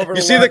are heading over.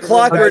 You see the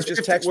clock? We're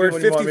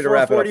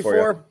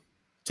 54:44.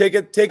 Take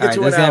it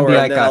to an hour,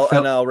 and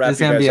I'll wrap you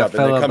guys up.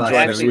 And then come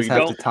join us. We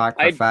have to talk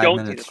for 5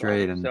 minutes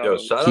straight and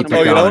keep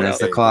it going as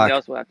the clock.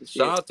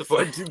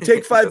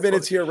 Take 5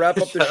 minutes here, wrap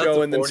up the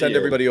show, and then send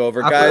everybody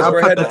over. Guys,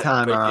 we're heading.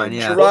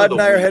 Sherrod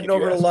and I are heading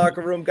over to the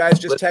locker room. Guys,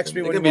 just text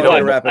me when you want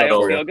to wrap it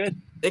up.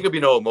 There could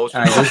be no emotion.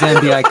 All right, there's gonna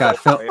be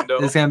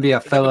there's gonna be a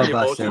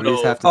filibuster. We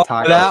just have to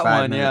talk for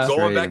 5 minutes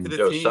straight and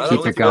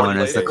keep it going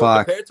as the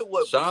clock.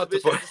 Shout out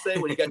to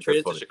Fournier when he got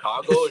traded to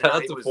Chicago.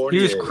 He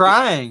was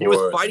crying. He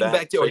was fighting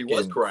back there. He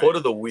was crying. Quote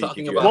of the week. What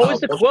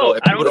was the quote?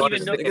 I don't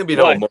even know. There could be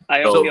no emotion. I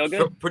don't feel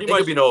good. Pretty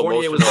much be no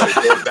emotion.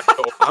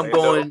 I'm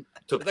going.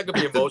 That could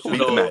be emotional.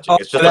 Beat the Magic.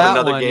 It's just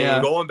another game.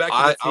 Yeah. Going back to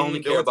the team, I only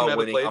care about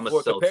winning. I'm a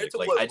Celtic.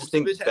 Like, I just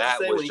think that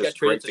was just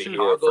great to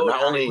hear for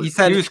not only he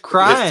said he was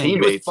crying, his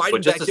teammates,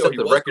 but just to set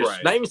the record.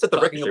 Not even set the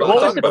record. What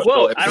was the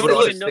quote? I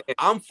don't even know.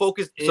 I'm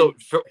focused. So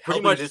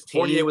pretty much, this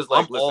Fournier was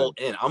like, I'm all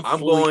in. I'm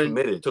fully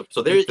committed.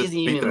 So there isn't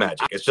even the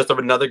Magic. It's just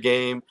another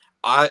game.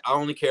 I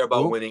only care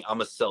about winning.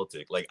 I'm a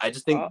Celtic. Like, I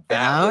just think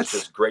that was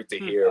just great to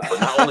hear for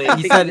not only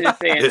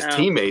his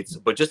teammates,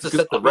 but just to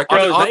set the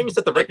record. Not even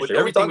set the record.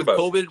 Everything with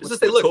COVID. Just to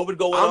say, look, COVID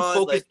going on. I'm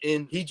focused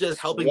in. He just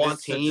helping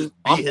this team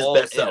be his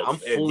best self. I'm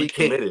fully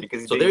committed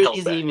because so there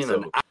isn't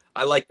even.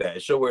 I like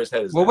that. Show where his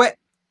head is. Well, wait.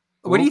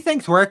 What do you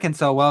think's working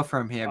so well for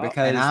him here?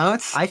 Because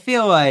I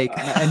feel like,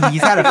 and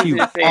he's had a few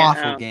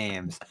awful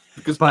games,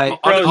 but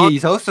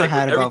he's also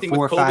had about 4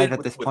 or 5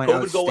 at this point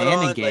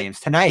outstanding games.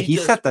 Tonight, he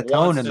set the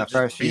tone in the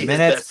first few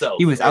minutes.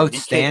 He was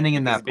outstanding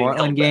in that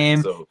Portland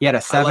game. He had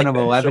a 7 of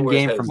 11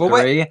 game from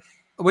 3.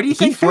 What do you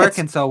think's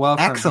working so well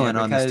for him? Excellent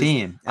on this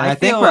team. And I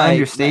think we're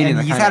understating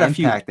the kind of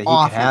impact that he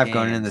could have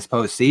going in this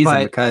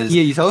postseason because,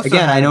 he's also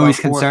again, I know he's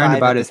concerned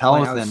about his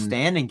health and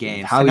outstanding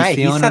games, how he's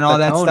feeling and all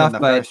that stuff,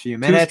 but 2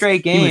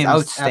 straight games, he was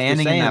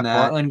outstanding in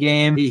that Portland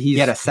game. He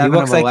had a 7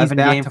 of 11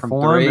 game from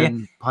 3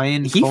 and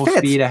playing full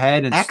speed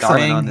ahead and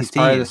starting on this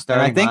team.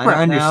 And I think we're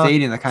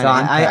understating the kind of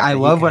impact I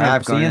love what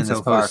I'm seeing in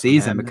this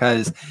postseason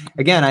because,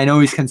 again, I know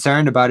he's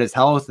concerned about his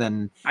health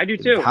and I do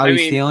too. How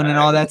he's feeling and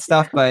all that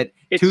stuff, but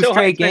 2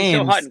 straight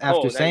games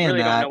after saying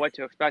that,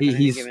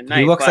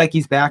 he looks like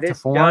he's back to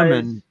form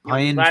and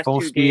playing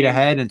full speed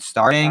ahead and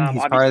starting.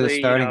 He's part of the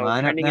starting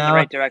lineup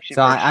now.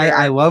 So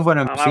I love what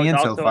I'm seeing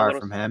so far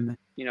from him.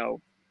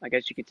 I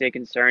guess you could say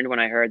concerned when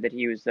I heard that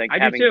he was like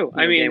having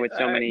with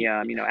so many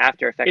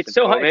after effects. It's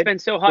COVID, it's been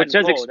so hot, which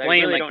does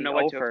explain I don't know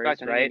what to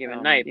expect on any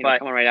given night. But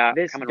coming right off,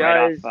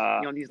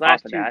 these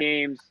last 2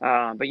 games.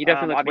 But you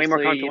definitely look way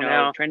more comfortable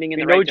now, trending in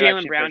the right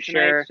direction. Jaylen Brown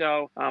tonight,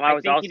 so I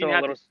was also a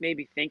little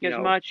maybe think as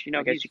much.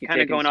 I guess you could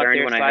say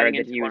concerned when I heard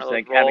that he was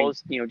like having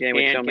dealing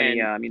with so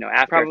many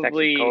after effects of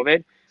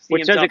COVID.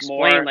 Which does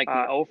explain like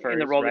the in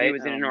the role that he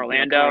was in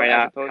Orlando,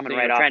 coming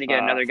right off, trying to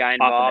get another guy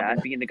involved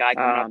and being the guy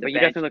coming off the bench.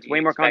 But he definitely looks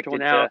way more comfortable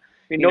now.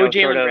 No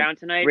Jaylen Brown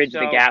tonight, bridge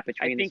the gap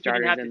between the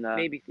starters and the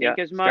maybe think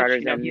as much.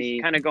 Starters and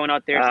he's kind of going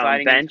out there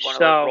sliding bench, into one of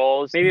those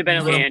roles. Maybe been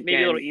a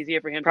little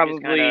easier for him to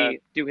just kind of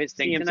do his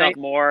thing himself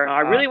more. I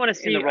really want to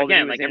see the role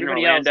again, like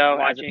everybody else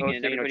watching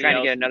and trying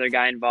to get another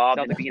guy involved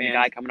and being the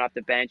guy coming off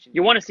the bench.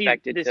 You want to see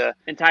this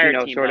entire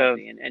team sort of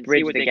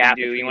bridge the gap.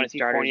 You want to see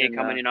Fournier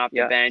coming in off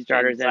the bench,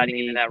 starters sliding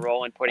into that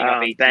role and putting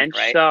up 18, bench.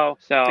 So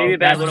maybe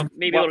a little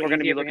we're going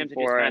to be looking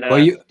for him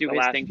to do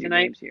his thing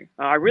tonight.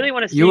 I really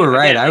want to see. You were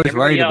right. I was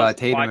worried about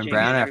Tatum and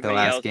Brown after the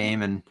last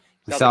game, and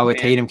we saw what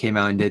Tatum came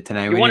out and did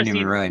tonight. We didn't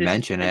even really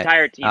mention it.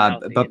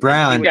 But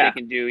Brown,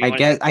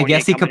 I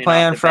guess he could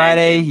play on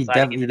Friday. He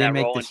didn't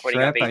make this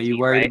trip. Are you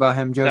worried about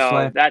him,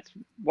 Josue? That's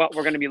what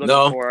we're going to be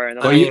looking for in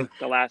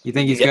the last. You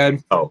think he's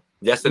good? Oh.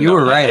 Yes, you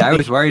were right. I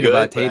was worried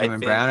about Tatum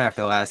and Brown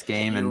after the last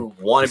game, and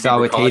we saw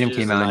what Tatum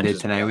came out and did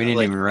tonight. We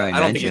didn't even really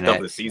mention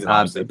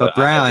it. But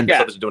Brown,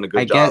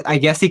 I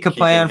guess he could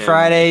play on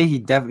Friday. He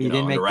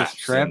didn't make this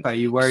trip. Are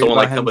you worried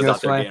about him,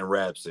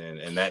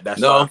 Josue? And that's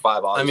no.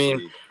 I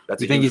mean,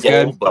 you think he's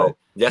good? But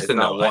yes and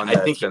no. I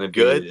think he's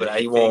good, but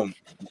he won't.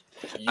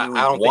 I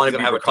don't want to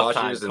have a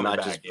cautious and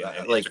not just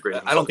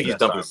I don't think he's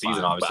done for the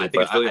season, obviously. I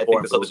think it's really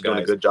important. Phillips is doing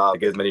a good job to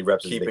get as many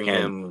reps keeping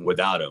him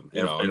without him.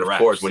 And of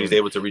course, when he's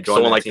able to rejoin,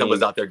 someone like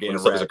Kemba's out there getting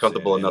reps, are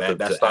comfortable enough to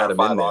add him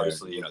in there.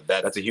 Obviously,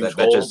 that's a huge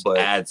goal. That just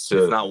adds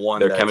to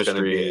their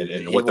chemistry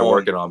and what they're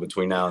working on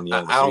between now and the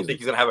end of the season. I don't think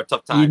he's gonna have a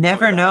tough time. You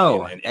never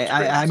know.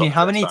 I mean,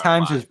 how many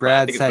times has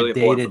Brad said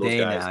day to day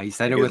now? He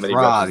said it with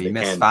Rob. He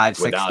missed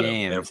 5-6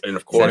 games. And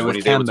of course, when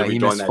he's able to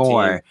rejoin that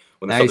team.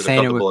 Now you're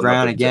saying it with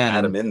Brown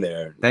again.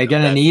 They're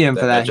gonna need him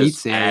for that Heat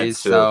series,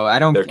 so I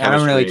don't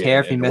really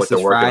care if he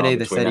misses Friday.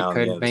 They said he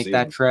couldn't make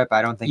that trip.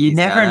 I don't think you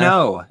never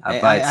know.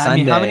 But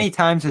Sunday, how many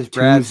times has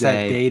Brad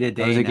said day to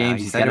day? Those are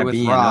games he's gonna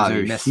be in. Those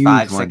are missed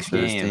 5-6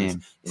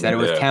 games. He said it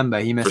with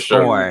Kemba. He missed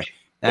 4.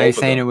 Now he's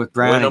saying it with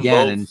Brown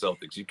again, and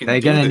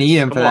they're gonna need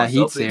him for that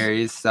Heat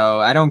series.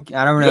 So I don't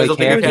really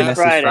care if he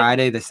misses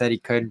Friday. They said he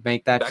could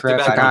make that trip.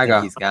 I don't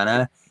think he's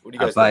gonna.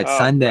 But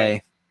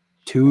Sunday,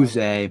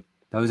 Tuesday.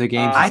 Those are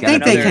games. I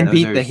think they can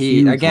beat the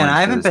Heat. Again,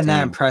 I haven't been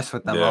that impressed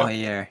with them all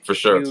year. For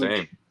sure.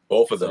 Same.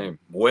 Both of them.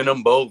 Win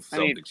them both,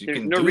 Celtics. You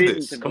can do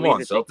this. Come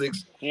on,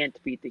 Celtics. Can't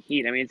beat the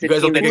Heat. I mean, it's a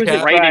team that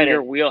is right in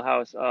your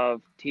wheelhouse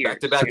of tiers.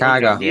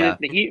 Chicago. The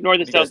Heat nor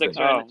the Celtics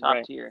are in the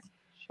top tier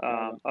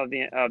of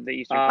the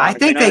Eastern Conference. I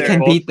think they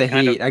can beat the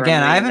Heat.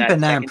 Again, I haven't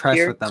been that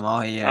impressed with them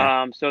all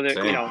year. So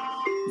they're,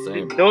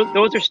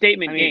 those are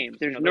statement games.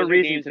 There's no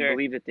reason to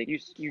believe that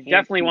you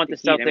definitely want the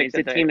Celtics.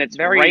 It's a team that's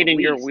right in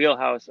your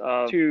wheelhouse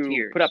of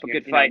to put up a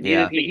good fight.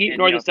 Neither the Heat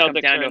nor the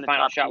Celtics down to a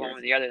final shot one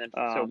or the other. Then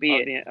so be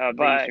it.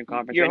 But Eastern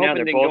Conference. You're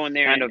hoping to go in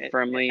there kind of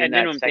firmly in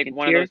that second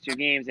one of those 2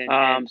 games.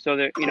 So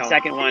the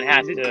second one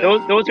has to.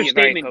 Those are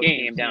statement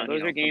games.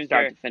 Those are games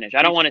start to finish.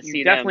 I don't want to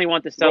see. Definitely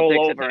want the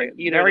Celtics over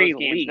either of those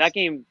games. That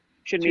game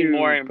should mean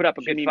more and put up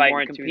a good fight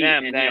and compete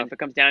them. And if it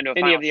comes down to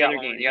any of the other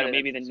games,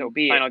 maybe then so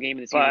be final game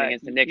of the season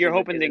against the Knicks. You're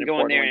hoping they can go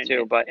in there and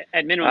too, but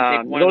at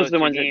minimum, those are the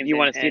ones that you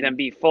want to see them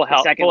be full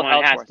health. Second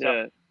one has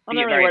to. I'm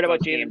not really worried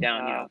about Jaylen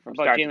down, from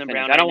start to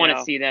finish. I don't want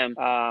to see them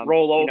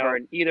roll over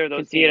either of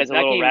those. See it as a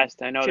little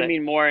rest. I know that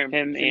mean more him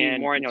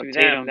and more into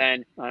them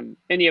than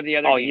any of the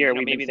other all year.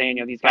 We've been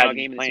saying these guys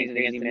game of the season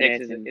against the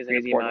Knicks is an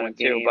important one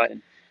too. But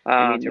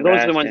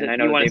those are the ones that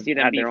you want to see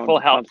them be full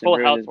health.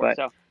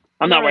 But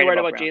I'm not worried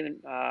about Jalen.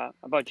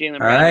 About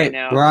Jalen. All right,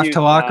 now. we're off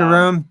to locker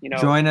room.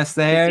 Join us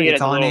there.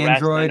 It's on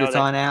Android. It's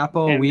on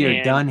Apple. We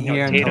are done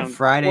here until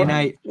Friday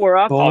night. We're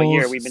off all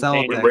year. We've been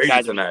saying Celtics.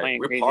 guys are tonight. playing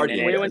We're crazy.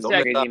 partying. They won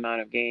crazy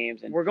amount of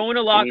games, and we're going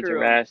to locker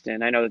room rest.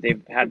 And I know that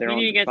they've had their own.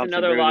 Against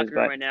another locker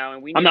room right now,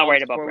 and I'm not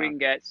worried about where we can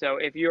get. So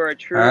if you're a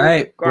true, all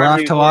right, we're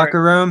off to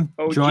locker room.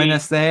 Join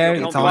us there.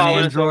 It's on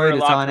Android.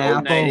 It's on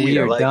Apple. We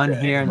are done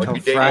here until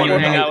Friday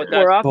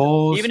night.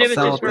 Bulls, even if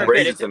it's just for a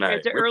bit, it's an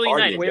early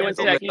night. We went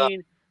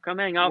 17. Come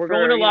hang out. We're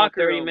going to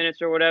locker 30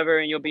 minutes or whatever,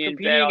 and you'll be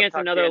competing against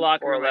another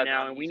locker room right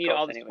now, and we need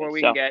all the support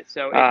we can get.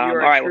 So if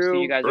you're a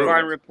true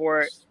Garden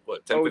Report,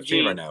 what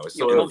 10-15 right now?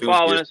 You'll come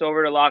following us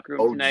over to locker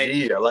room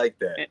tonight. I like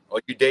that. Oh,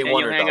 you day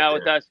one. You'll hang out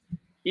with us,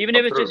 even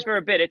if it's just for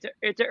a bit.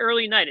 It's an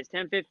early night. It's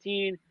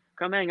 10:15.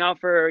 Come hang out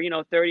for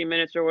 30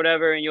 minutes or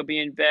whatever, and you'll be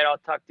in bed all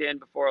tucked in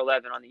before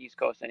 11 on the East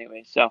Coast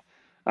anyway. So,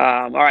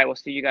 all right, we'll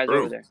see you guys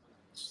over there.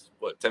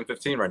 What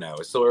 10:15 right now?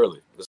 It's so early.